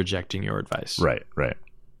wholly rejecting your advice. Right.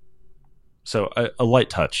 So a light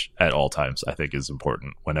touch at all times, I think, is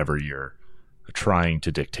important whenever you're trying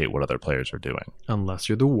to dictate what other players are doing. Unless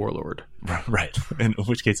you're the warlord. Right. In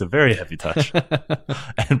which case, a very heavy touch.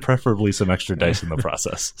 And preferably some extra dice in the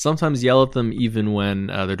process. Sometimes yell at them even when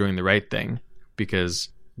they're doing the right thing, because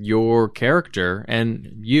your character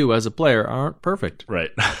and you as a player aren't perfect.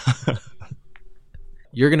 Right.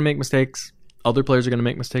 You're going to make mistakes. Other players are going to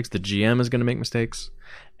make mistakes. The GM is going to make mistakes.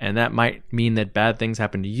 And that might mean that bad things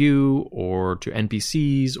happen to you or to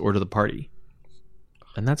NPCs or to the party.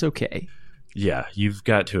 And that's okay. Yeah, you've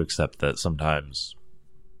got to accept that sometimes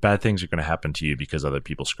bad things are going to happen to you because other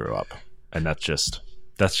people screw up. And that's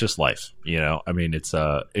just life, you know? I mean, it's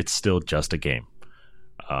still just a game.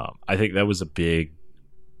 I think that was a big,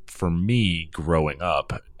 for me, growing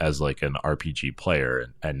up as like an RPG player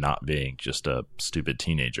and not being just a stupid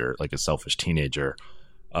teenager, like a selfish teenager,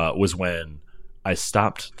 was when I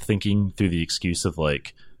stopped thinking through the excuse of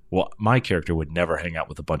like, well, my character would never hang out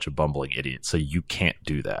with a bunch of bumbling idiots, so you can't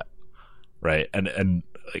do that, right? And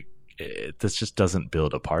like, this just doesn't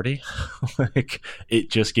build a party. Like, it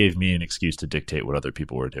just gave me an excuse to dictate what other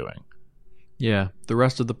people were doing. Yeah, the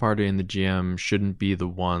rest of the party and the GM shouldn't be the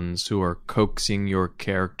ones who are coaxing your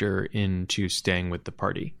character into staying with the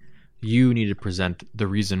party. You need to present the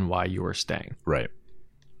reason why you are staying. Right.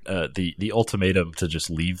 The ultimatum to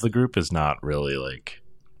just leave the group is not really like,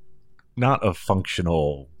 not a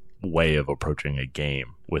functional way of approaching a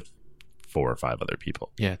game with 4 or 5 other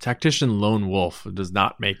people. Yeah, Tactician Lone Wolf does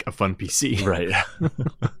not make a fun PC. Right.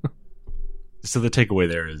 So the takeaway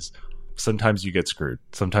there is sometimes you get screwed.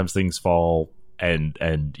 Sometimes things fall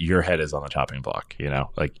and your head is on the chopping block, you know?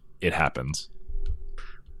 Like, it happens.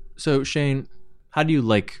 So, Shane, how do you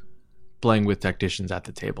like playing with tacticians at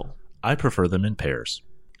the table? I prefer them in pairs.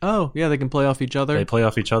 Oh, yeah, they can play off each other. They play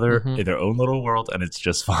off each other in their own little world, and it's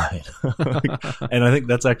just fine. And I think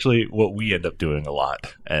that's actually what we end up doing a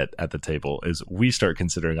lot at the table, is we start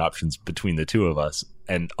considering options between the two of us,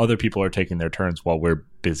 and other people are taking their turns while we're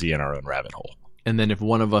busy in our own rabbit hole. And then if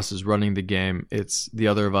one of us is running the game, it's the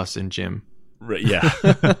other of us in gym. Right, yeah.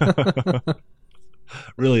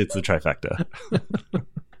 Really, it's the trifecta.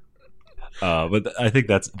 But I think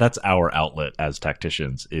that's our outlet as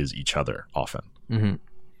tacticians, is each other often. Mm-hmm.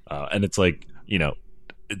 And it's like, you know,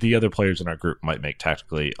 the other players in our group might make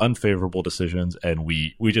tactically unfavorable decisions, and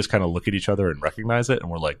we just kind of look at each other and recognize it, and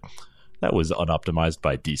we're like, that was unoptimized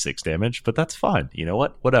by D6 damage, but that's fine. You know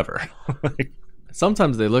what? Whatever.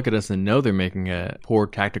 Sometimes they look at us and know they're making a poor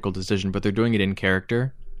tactical decision, but they're doing it in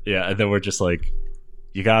character. Yeah, and then we're just like,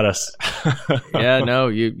 you got us. Yeah, no,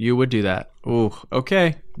 you would do that. Ooh,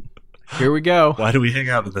 okay. Here we go. Why do we hang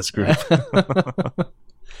out in this group?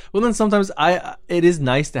 Well, then sometimes it is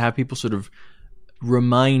nice to have people sort of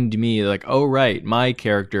remind me, like, oh, right, my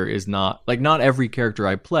character is not, like, not every character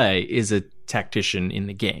I play is a tactician in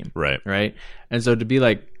the game. Right? And so to be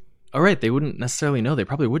like, all right, they wouldn't necessarily know. They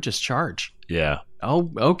probably would just charge. Yeah.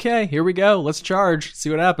 Oh, okay, here we go. Let's charge. See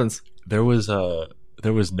what happens. There was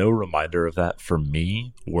no reminder of that for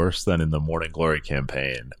me worse than in the Morning Glory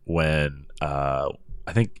campaign when I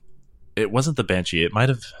think it wasn't the Banshee. It might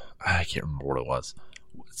have, I can't remember what it was.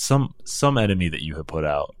 Some enemy that you had put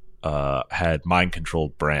out had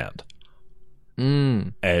mind-controlled Brand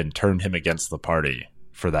and turned him against the party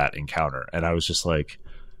for that encounter. And I was just like,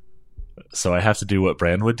 so I have to do what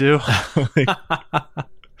Brand would do?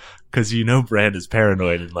 Because you know Brand is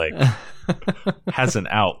paranoid and like has an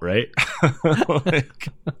out, right? Like,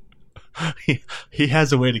 he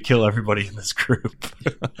has a way to kill everybody in this group.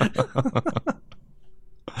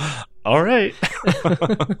 All right.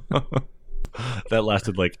 That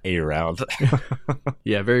lasted like a round.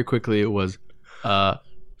 Yeah, very quickly it was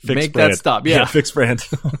Fixed make brand. that stop. Yeah. Fixed brand.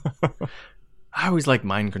 I always like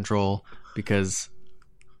mind control because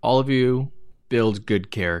all of you build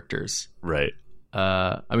good characters. Right.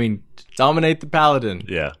 I mean, dominate the paladin.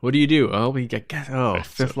 Yeah. What do? Oh, we get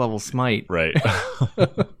fifth level smite. Right.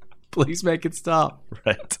 Please make it stop.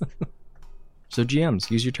 Right. So GMs,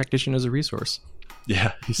 use your tactician as a resource.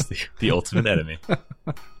 Yeah, he's the ultimate enemy.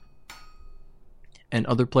 And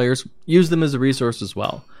other players, use them as a resource as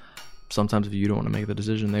well. Sometimes if you don't want to make the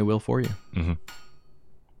decision, they will for you. Mm-hmm.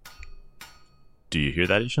 Do you hear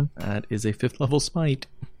that, Ishan? That is a 5th level smite.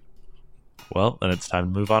 Well, then it's time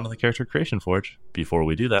to move on to the Character Creation Forge. Before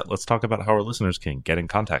we do that, let's talk about how our listeners can get in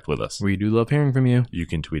contact with us. We do love hearing from you. You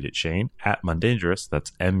can tweet at Shane at Mundangerous.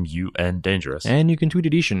 That's M-U-N Dangerous. And you can tweet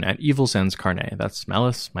at Ishan at Evil Sens Carne. That's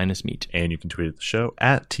malice minus meat. And you can tweet at the show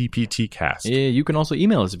at TPTcast. Yeah, you can also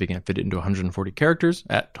email us if you can't fit it into 140 characters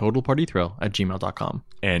at totalpartythrill@gmail.com.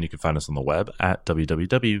 And you can find us on the web at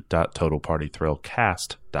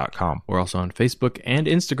www.totalpartythrillcast.com. We're also on Facebook and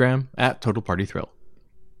Instagram at Total Party Thrill.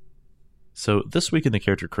 So this week in the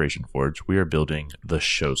Character Creation Forge, we are building the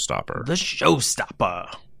Showstopper. The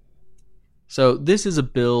Showstopper. So this is a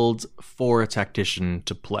build for a tactician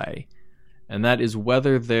to play. And that is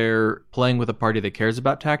whether they're playing with a party that cares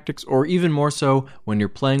about tactics, or even more so when you're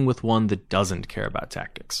playing with one that doesn't care about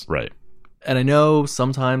tactics. Right. And I know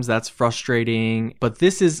sometimes that's frustrating, but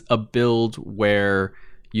this is a build where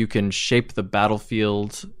you can shape the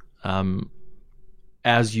battlefield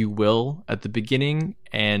as you will at the beginning,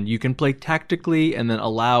 and you can play tactically and then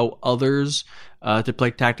allow others to play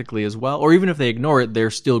tactically as well. Or even if they ignore it, they're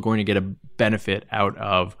still going to get a benefit out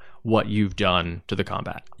of what you've done to the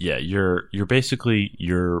combat. Yeah, you're basically,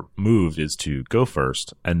 your move is to go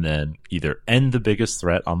first and then either end the biggest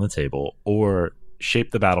threat on the table or shape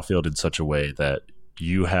the battlefield in such a way that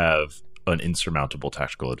you have an insurmountable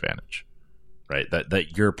tactical advantage, right?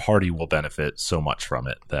 That your party will benefit so much from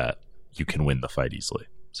it that you can win the fight easily.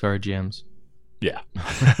 Sorry, GMs. Yeah.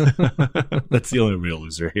 That's the only real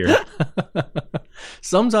loser here.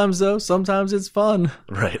 Sometimes, though, sometimes it's fun.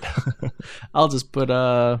 Right. I'll just put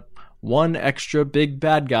one extra big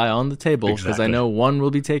bad guy on the table because I know one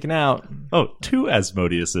will be taken out. Oh, 2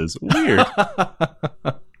 Asmodeuses. Weird.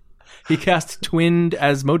 He cast Twinned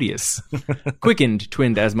Asmodeus. Quickened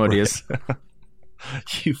Twinned Asmodeus.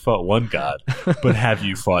 Right. You fought one god, but have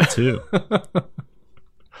you fought 2?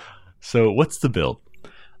 So what's the build?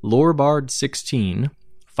 Lore Bard 16,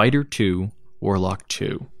 Fighter 2, Warlock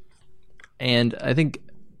 2. And I think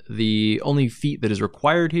the only feat that is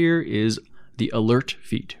required here is the Alert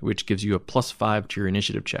feat, which gives you a +5 to your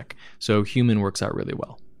initiative check. So human works out really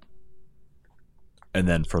well. And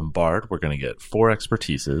then from Bard, we're going to get 4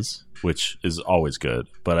 expertises, which is always good.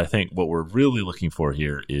 But I think what we're really looking for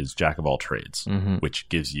here is Jack of all trades, which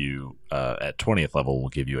gives you, at 20th level, will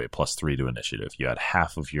give you a +3 to initiative. You add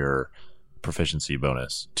half of your proficiency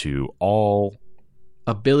bonus to all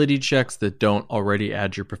ability checks that don't already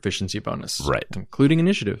add your proficiency bonus. Right. Including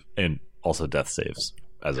initiative. And also death saves,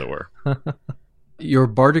 as it were. Your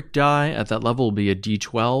bardic die at that level will be a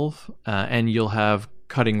D12, and you'll have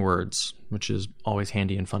cutting words, which is always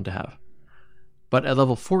handy and fun to have. But at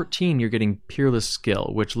level 14, you're getting Peerless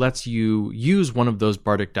Skill, which lets you use one of those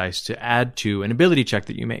bardic dice to add to an ability check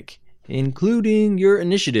that you make, including your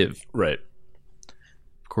initiative. Right.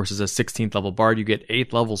 Of course, as a 16th level bard, you get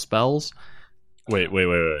 8th level spells. Wait. We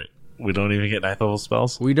don't even get 9th level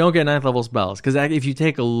spells? We don't get 9th level spells, because if you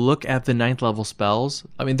take a look at the 9th level spells,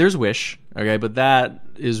 I mean, there's Wish, okay, but that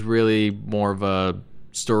is really more of a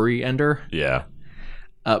story ender. Yeah.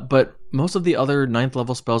 But most of the other 9th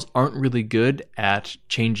level spells aren't really good at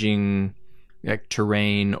changing like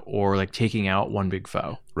terrain or like taking out one big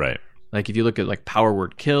foe. Right. Like if you look at like Power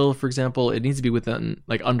Word Kill, for example, it needs to be within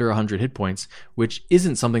like under 100 hit points, which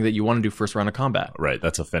isn't something that you want to do first round of combat. Right.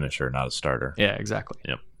 That's a finisher, not a starter. Yeah, exactly.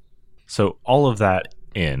 Yep. So all of that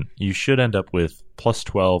in, you should end up with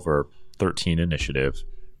 +12 or 13 initiative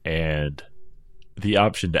and the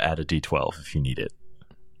option to add a D12 if you need it.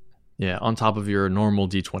 Yeah, on top of your normal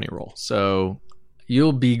D20 roll. So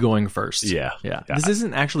you'll be going first. Yeah. This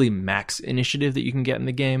isn't actually max initiative that you can get in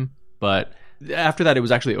the game, but after that it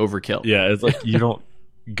was actually overkill. Yeah, it's like you don't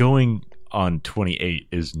going on 28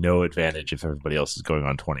 is no advantage if everybody else is going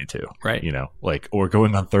on 22. Right. You know, like, or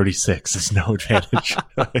going on 36 is no advantage.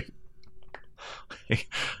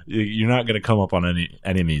 You're not going to come up on any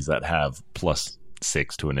enemies that have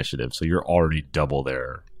 +6 to initiative, so you're already double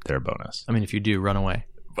their bonus. I mean, if you do, run away.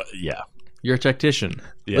 But yeah. You're a tactician.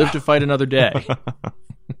 Yeah. Live to fight another day.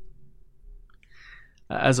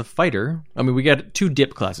 As a fighter, I mean, we got 2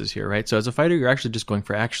 dip classes here, right? So as a fighter, you're actually just going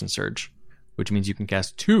for Action Surge, which means you can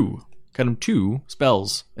cast 2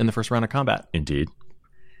 spells in the first round of combat. Indeed.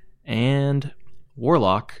 And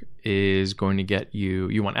Warlock is going to get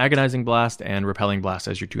you want Agonizing Blast and Repelling Blast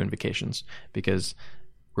as your 2 invocations, because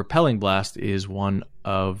Repelling Blast is one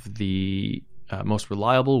of the most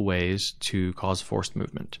reliable ways to cause forced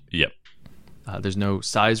movement. Yep. There's no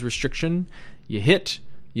size restriction. You hit,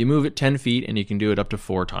 you move it 10 feet, and you can do it up to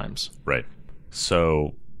 4 times. Right.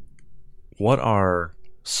 So what are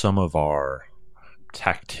some of our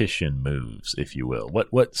tactician moves, if you will?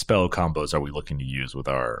 What spell combos are we looking to use with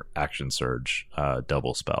our Action Surge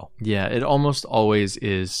double spell? Yeah, it almost always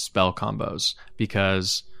is spell combos,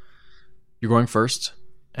 because you're going first,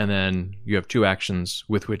 and then you have 2 actions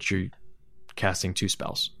with which you're casting 2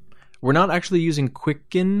 spells. We're not actually using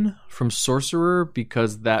Quicken from Sorcerer,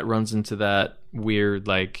 because that runs into that weird,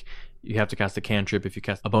 like, you have to cast a cantrip if you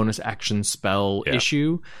cast a bonus action spell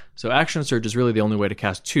issue. So Action Surge is really the only way to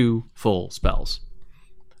cast 2 full spells.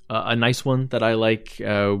 A nice one that I like,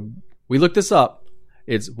 we looked this up,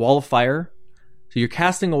 it's Wall of Fire. So you're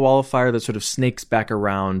casting a Wall of Fire that sort of snakes back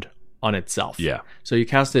around on itself. Yeah. So you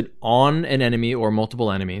cast it on an enemy or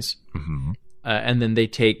multiple enemies, and then they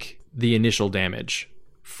take the initial damage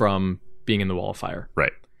from being in the Wall of Fire.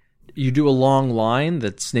 Right. You do a long line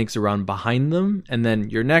that snakes around behind them, and then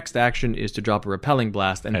your next action is to drop a Repelling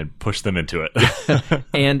Blast and push them into it.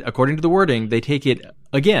 And according to the wording, they take it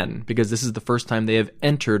again, because this is the first time they have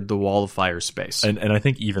entered the Wall of Fire space. And I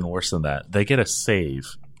think even worse than that, they get a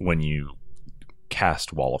save when you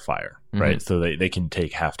cast Wall of Fire, right? So they can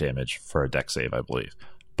take half damage for a dex save, I believe.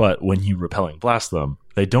 But when you Repelling Blast them,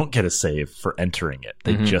 they don't get a save for entering it.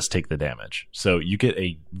 They just take the damage. So you get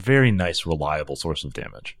a very nice, reliable source of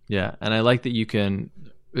damage. Yeah, and I like that you can...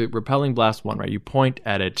 Repelling Blast 1, right? You point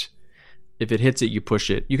at it. If it hits it, you push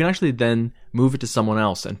it. You can actually then move it to someone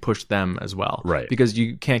else and push them as well. Right. Because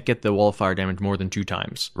you can't get the Wall of Fire damage more than 2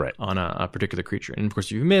 times on a particular creature. And of course,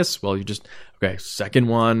 if you miss, well, you just... Okay, second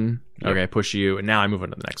one. Okay, push you. And now I move on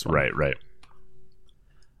to the next one. Right.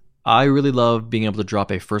 I really love being able to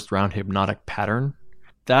drop a first round Hypnotic Pattern.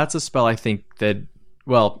 That's a spell I think that,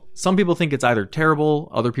 well, some people think it's either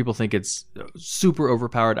terrible, other people think it's super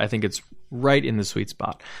overpowered. I think it's right in the sweet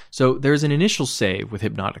spot. So there's an initial save with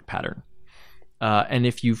Hypnotic Pattern. And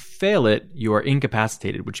if you fail it, you are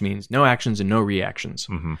incapacitated, which means no actions and no reactions.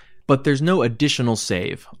 But there's no additional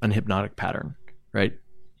save on Hypnotic Pattern, right?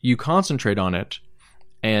 You concentrate on it,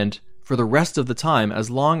 and for the rest of the time,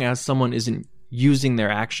 as long as someone isn't using their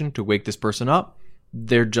action to wake this person up,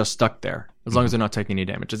 they're just stuck there, as long as they're not taking any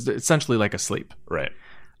damage. It's essentially like a sleep. Right.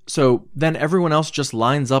 So then everyone else just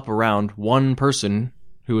lines up around one person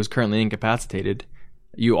who is currently incapacitated.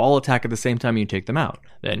 You all attack at the same time and you take them out.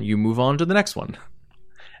 Then you move on to the next one.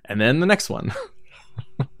 And then the next one.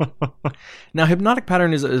 Now, Hypnotic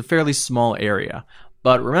Pattern is a fairly small area.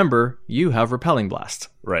 But remember, you have Repelling Blast.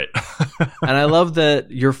 Right. And I love that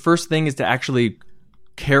your first thing is to actually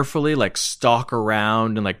carefully like stalk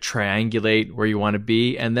around and like triangulate where you want to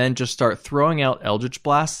be, and then just start throwing out Eldritch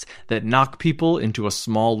Blasts that knock people into a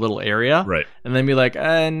small little area. Right. And then be like,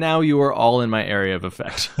 now you are all in my area of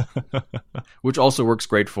effect. Which also works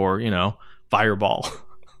great for, Fireball.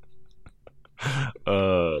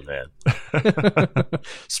 Oh, man.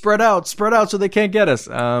 Spread out so they can't get us.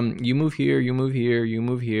 You move here, you move here, you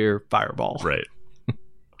move here, Fireball. Right.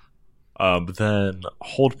 But then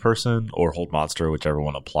Hold Person or Hold Monster, whichever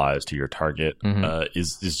one applies to your target,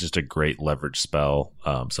 is just a great leverage spell.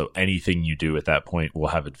 So anything you do at that point will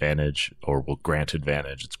have advantage or will grant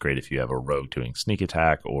advantage. It's great if you have a rogue doing sneak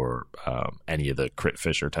attack or any of the Crit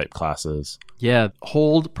Fisher type classes. Yeah,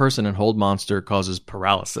 Hold Person and Hold Monster causes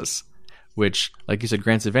paralysis, which, like you said,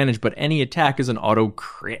 grants advantage, but any attack is an auto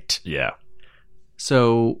crit. Yeah.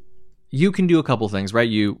 So you can do a couple things, right?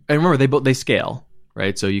 And remember, they scale.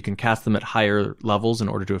 Right, so you can cast them at higher levels in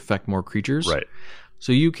order to affect more creatures. Right.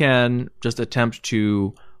 So you can just attempt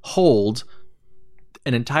to hold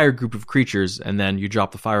an entire group of creatures, and then you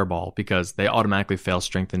drop the Fireball because they automatically fail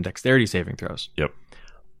Strength and Dexterity saving throws. Yep.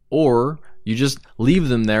 Or you just leave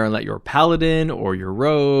them there and let your Paladin or your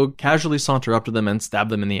Rogue casually saunter up to them and stab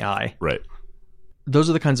them in the eye. Right. Those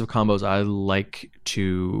are the kinds of combos I like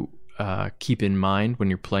to keep in mind when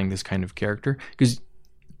you're playing this kind of character, because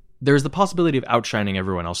there's the possibility of outshining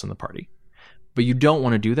everyone else in the party. But you don't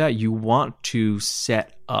want to do that. You want to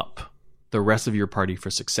set up the rest of your party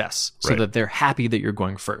for success so that they're happy that you're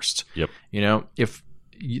going first. Yep. If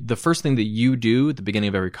the first thing that you do at the beginning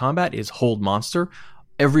of every combat is Hold Monster,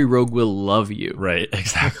 every rogue will love you. Right,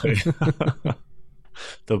 exactly.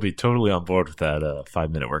 They'll be totally on board with that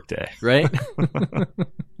 5-minute workday. Right?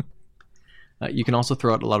 You can also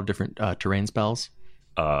throw out a lot of different terrain spells.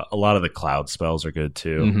 A lot of the cloud spells are good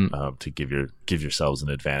too, Mm-hmm. to give yourselves an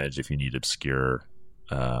advantage if you need obscure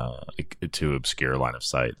line of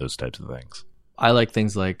sight, those types of things. I like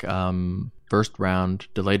things like first round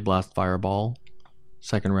delayed blast fireball,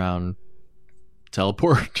 second round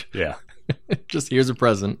teleport. Yeah. Just here's a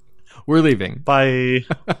present. We're leaving. Bye.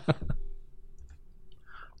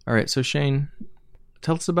 All right, so Shane,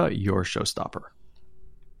 tell us about your showstopper.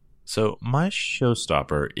 So my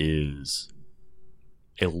showstopper is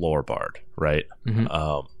a lore bard, right?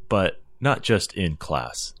 Mm-hmm. But not just in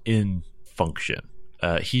class, in function.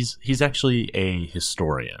 He's actually a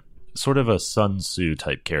historian, sort of a Sun Tzu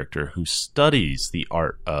type character who studies the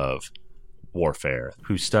art of warfare,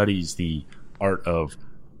 who studies the art of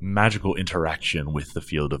magical interaction with the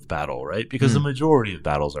field of battle, right? Because the majority of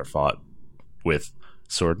battles are fought with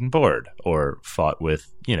sword and board, or fought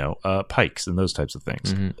with, pikes and those types of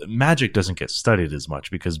things. Mm-hmm. Magic doesn't get studied as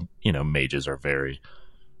much because, mages are very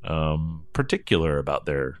particular about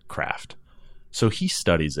their craft. So he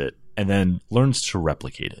studies it and then learns to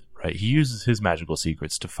replicate it, right? He uses his magical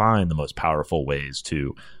secrets to find the most powerful ways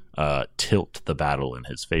to tilt the battle in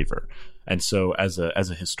his favor. And so as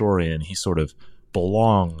a historian, he sort of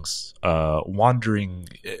belongs wandering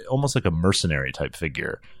almost like a mercenary type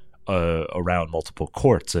figure around multiple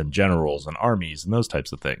courts and generals and armies and those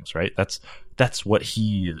types of things, right? That's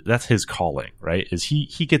his calling, right? Is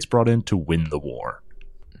he gets brought in to win the war.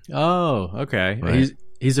 Oh, okay. Right.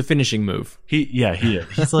 He's a finishing move. He is.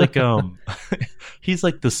 He's like he's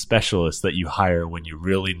like the specialist that you hire when you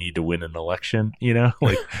really need to win an election,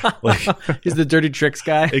 like He's the dirty tricks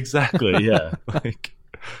guy. Exactly, yeah. Like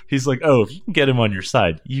he's like, oh, if you can get him on your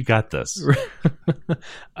side, you got this.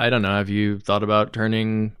 I don't know. Have you thought about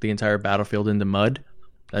turning the entire battlefield into mud?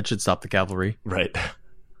 That should stop the cavalry. Right.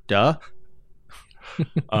 Duh.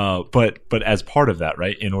 But as part of that,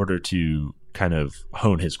 right, in order to kind of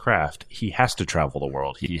hone his craft, he has to travel the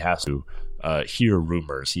world. He has to hear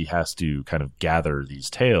rumors. He has to kind of gather these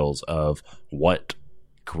tales of what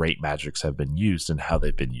great magics have been used and how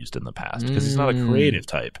they've been used in the past. Because he's not a creative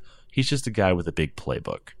type. He's just a guy with a big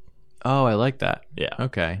playbook. Oh, I like that. Yeah.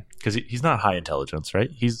 Okay. Because he's not high intelligence, right?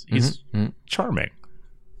 He's charming.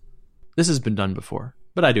 This has been done before,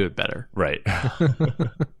 but I do it better. Right.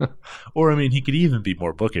 Or, I mean, he could even be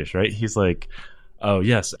more bookish, right? He's like, oh,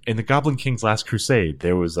 yes, in the Goblin King's Last Crusade,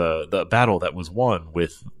 there was the battle that was won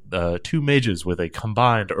with 2 mages with a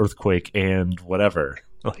combined earthquake and whatever.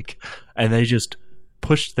 And they just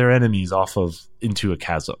pushed their enemies into a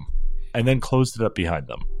chasm and then closed it up behind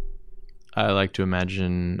them. I like to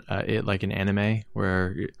imagine it like an anime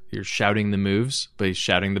where you're shouting the moves, but he's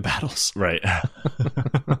shouting the battles. Right.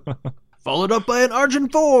 Followed up by an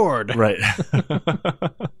Argent Ford. Right.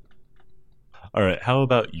 All right. How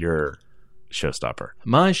about your showstopper?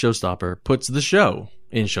 My showstopper puts the show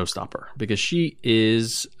in showstopper because she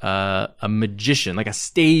is a magician, like a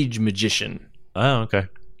stage magician. Oh, okay.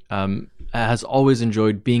 Has always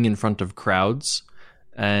enjoyed being in front of crowds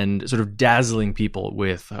and sort of dazzling people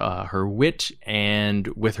with her wit and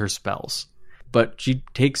with her spells. But she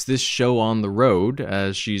takes this show on the road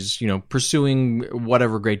as she's, pursuing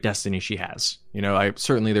whatever great destiny she has.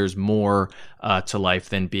 Certainly there's more to life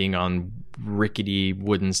than being on rickety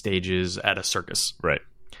wooden stages at a circus. Right.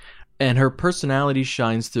 And her personality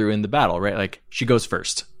shines through in the battle, right? Like, she goes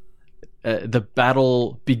first. The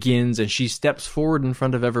battle begins and she steps forward in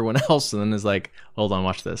front of everyone else and then is like, hold on,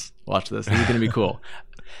 watch this. This is going to be cool.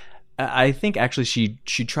 I think actually she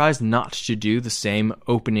tries not to do the same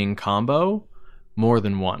opening combo more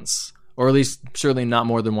than once, or at least certainly not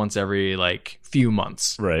more than once every few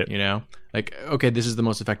months. Right. Okay, this is the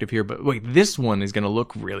most effective here, but wait, this one is going to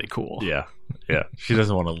look really cool. Yeah. Yeah. She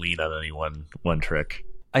doesn't want to lean on any one trick.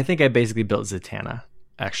 I think I basically built Zatanna,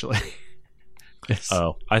 actually.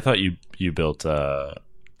 Oh, I thought you built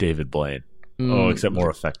David Blaine. Oh, except more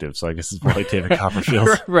effective. So I guess it's more like David Copperfield.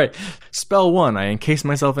 Right. Spell 1, I encase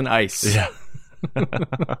myself in ice. Yeah.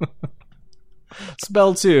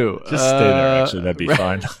 Spell 2. Just stay there, actually. That'd be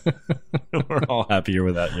fine. We're all happier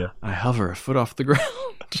with that, yeah. I hover a foot off the ground.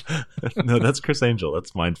 No, that's Chris Angel.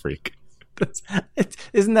 That's Mind Freak.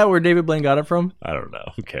 Isn't that where David Blaine got it from? I don't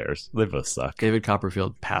know. Who cares? They both suck. David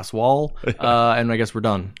Copperfield, pass wall. And I guess we're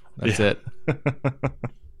done. That's it.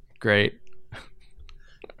 Great.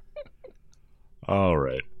 All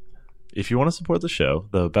right. If you want to support the show,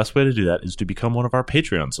 the best way to do that is to become one of our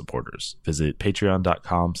Patreon supporters. Visit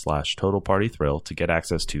patreon.com/totalpartythrill to get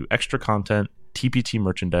access to extra content, TPT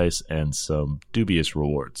merchandise, and some dubious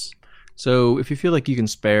rewards. So if you feel like you can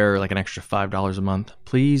spare like an extra $5 a month,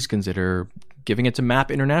 please consider giving it to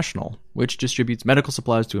MAP International, which distributes medical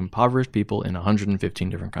supplies to impoverished people in 115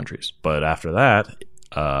 different countries. But after that,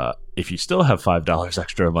 if you still have $5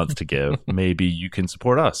 extra a month to give, maybe you can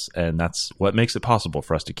support us. And that's what makes it possible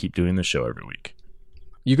for us to keep doing the show every week.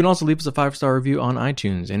 You can also leave us a 5-star review on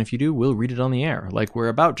iTunes, and if you do, we'll read it on the air, like we're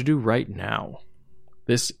about to do right now.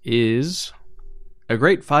 This is a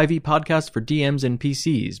great 5e podcast for DMs and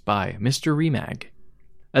PCs by Mr. Remag.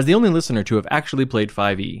 As the only listener to have actually played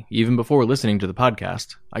 5e, even before listening to the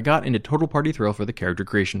podcast, I got into Total Party Thrill for the Character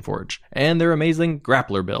Creation Forge, and their amazing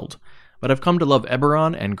grappler build, but I've come to love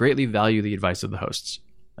Eberron and greatly value the advice of the hosts.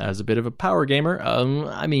 As a bit of a power gamer,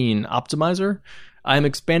 optimizer, I am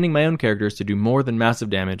expanding my own characters to do more than massive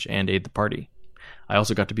damage and aid the party. I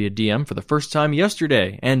also got to be a DM for the first time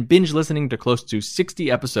yesterday, and binge listening to close to 60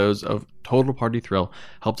 episodes of Total Party Thrill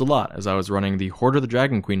helped a lot as I was running the Horde of the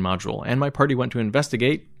Dragon Queen module, and my party went to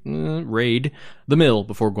investigate, raid, the mill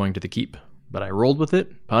before going to the keep. But I rolled with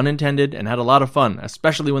it, pun intended, and had a lot of fun,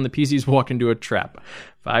 especially when the PCs walk into a trap.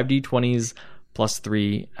 5d20s plus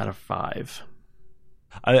 3 out of 5.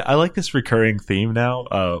 I like this recurring theme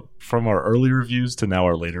now, from our early reviews to now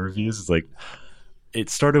our later reviews. It's like, it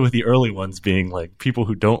started with the early ones being like people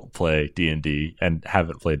who don't play D&D and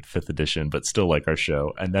haven't played 5th edition but still like our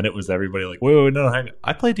show, and then it was everybody like, wait, no, hang on,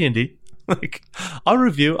 I play D&D. Like, I'll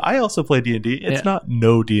review, I also play D&D. It's not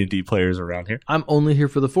no D&D players around here. I'm only here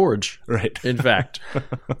for the Forge. Right. In fact.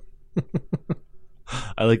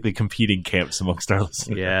 I like the competing camps amongst our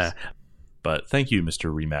listeners. Yeah. But thank you,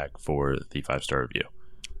 Mr. Remag, for the 5-star review.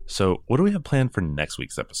 So what do we have planned for next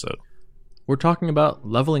week's episode? We're talking about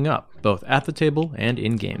leveling up, both at the table and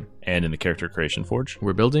in-game. And in the Character Creation Forge?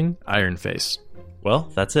 We're building Iron Face.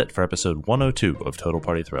 Well, that's it for episode 102 of Total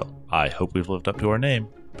Party Thrill. I hope we've lived up to our name.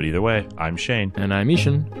 But either way, I'm Shane. And I'm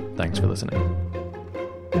Ishan. Thanks for listening.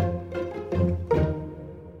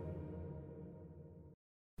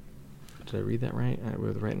 Did I read that right?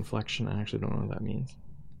 With the right inflection? I actually don't know what that means.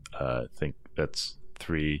 I think that's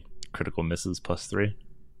 3 critical misses plus 3.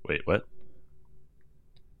 Wait, what?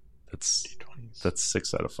 That's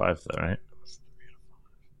 6 out of 5, though, right?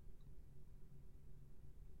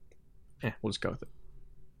 Yeah, we'll just go with it.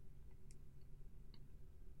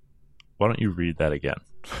 Why don't you read that again?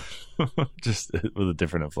 Just with a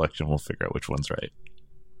different inflection, we'll figure out which one's right.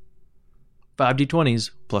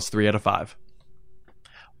 5d20s plus 3 out of 5.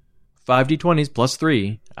 5d20s plus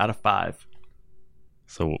 3 out of 5.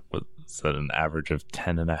 So what's that, an average of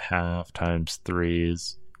 10.5 times 3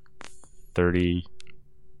 is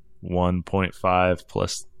 31.5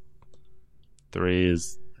 plus 3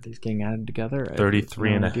 is... Are these getting added together?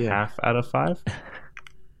 33.5 out of 5?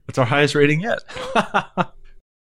 That's our highest rating yet.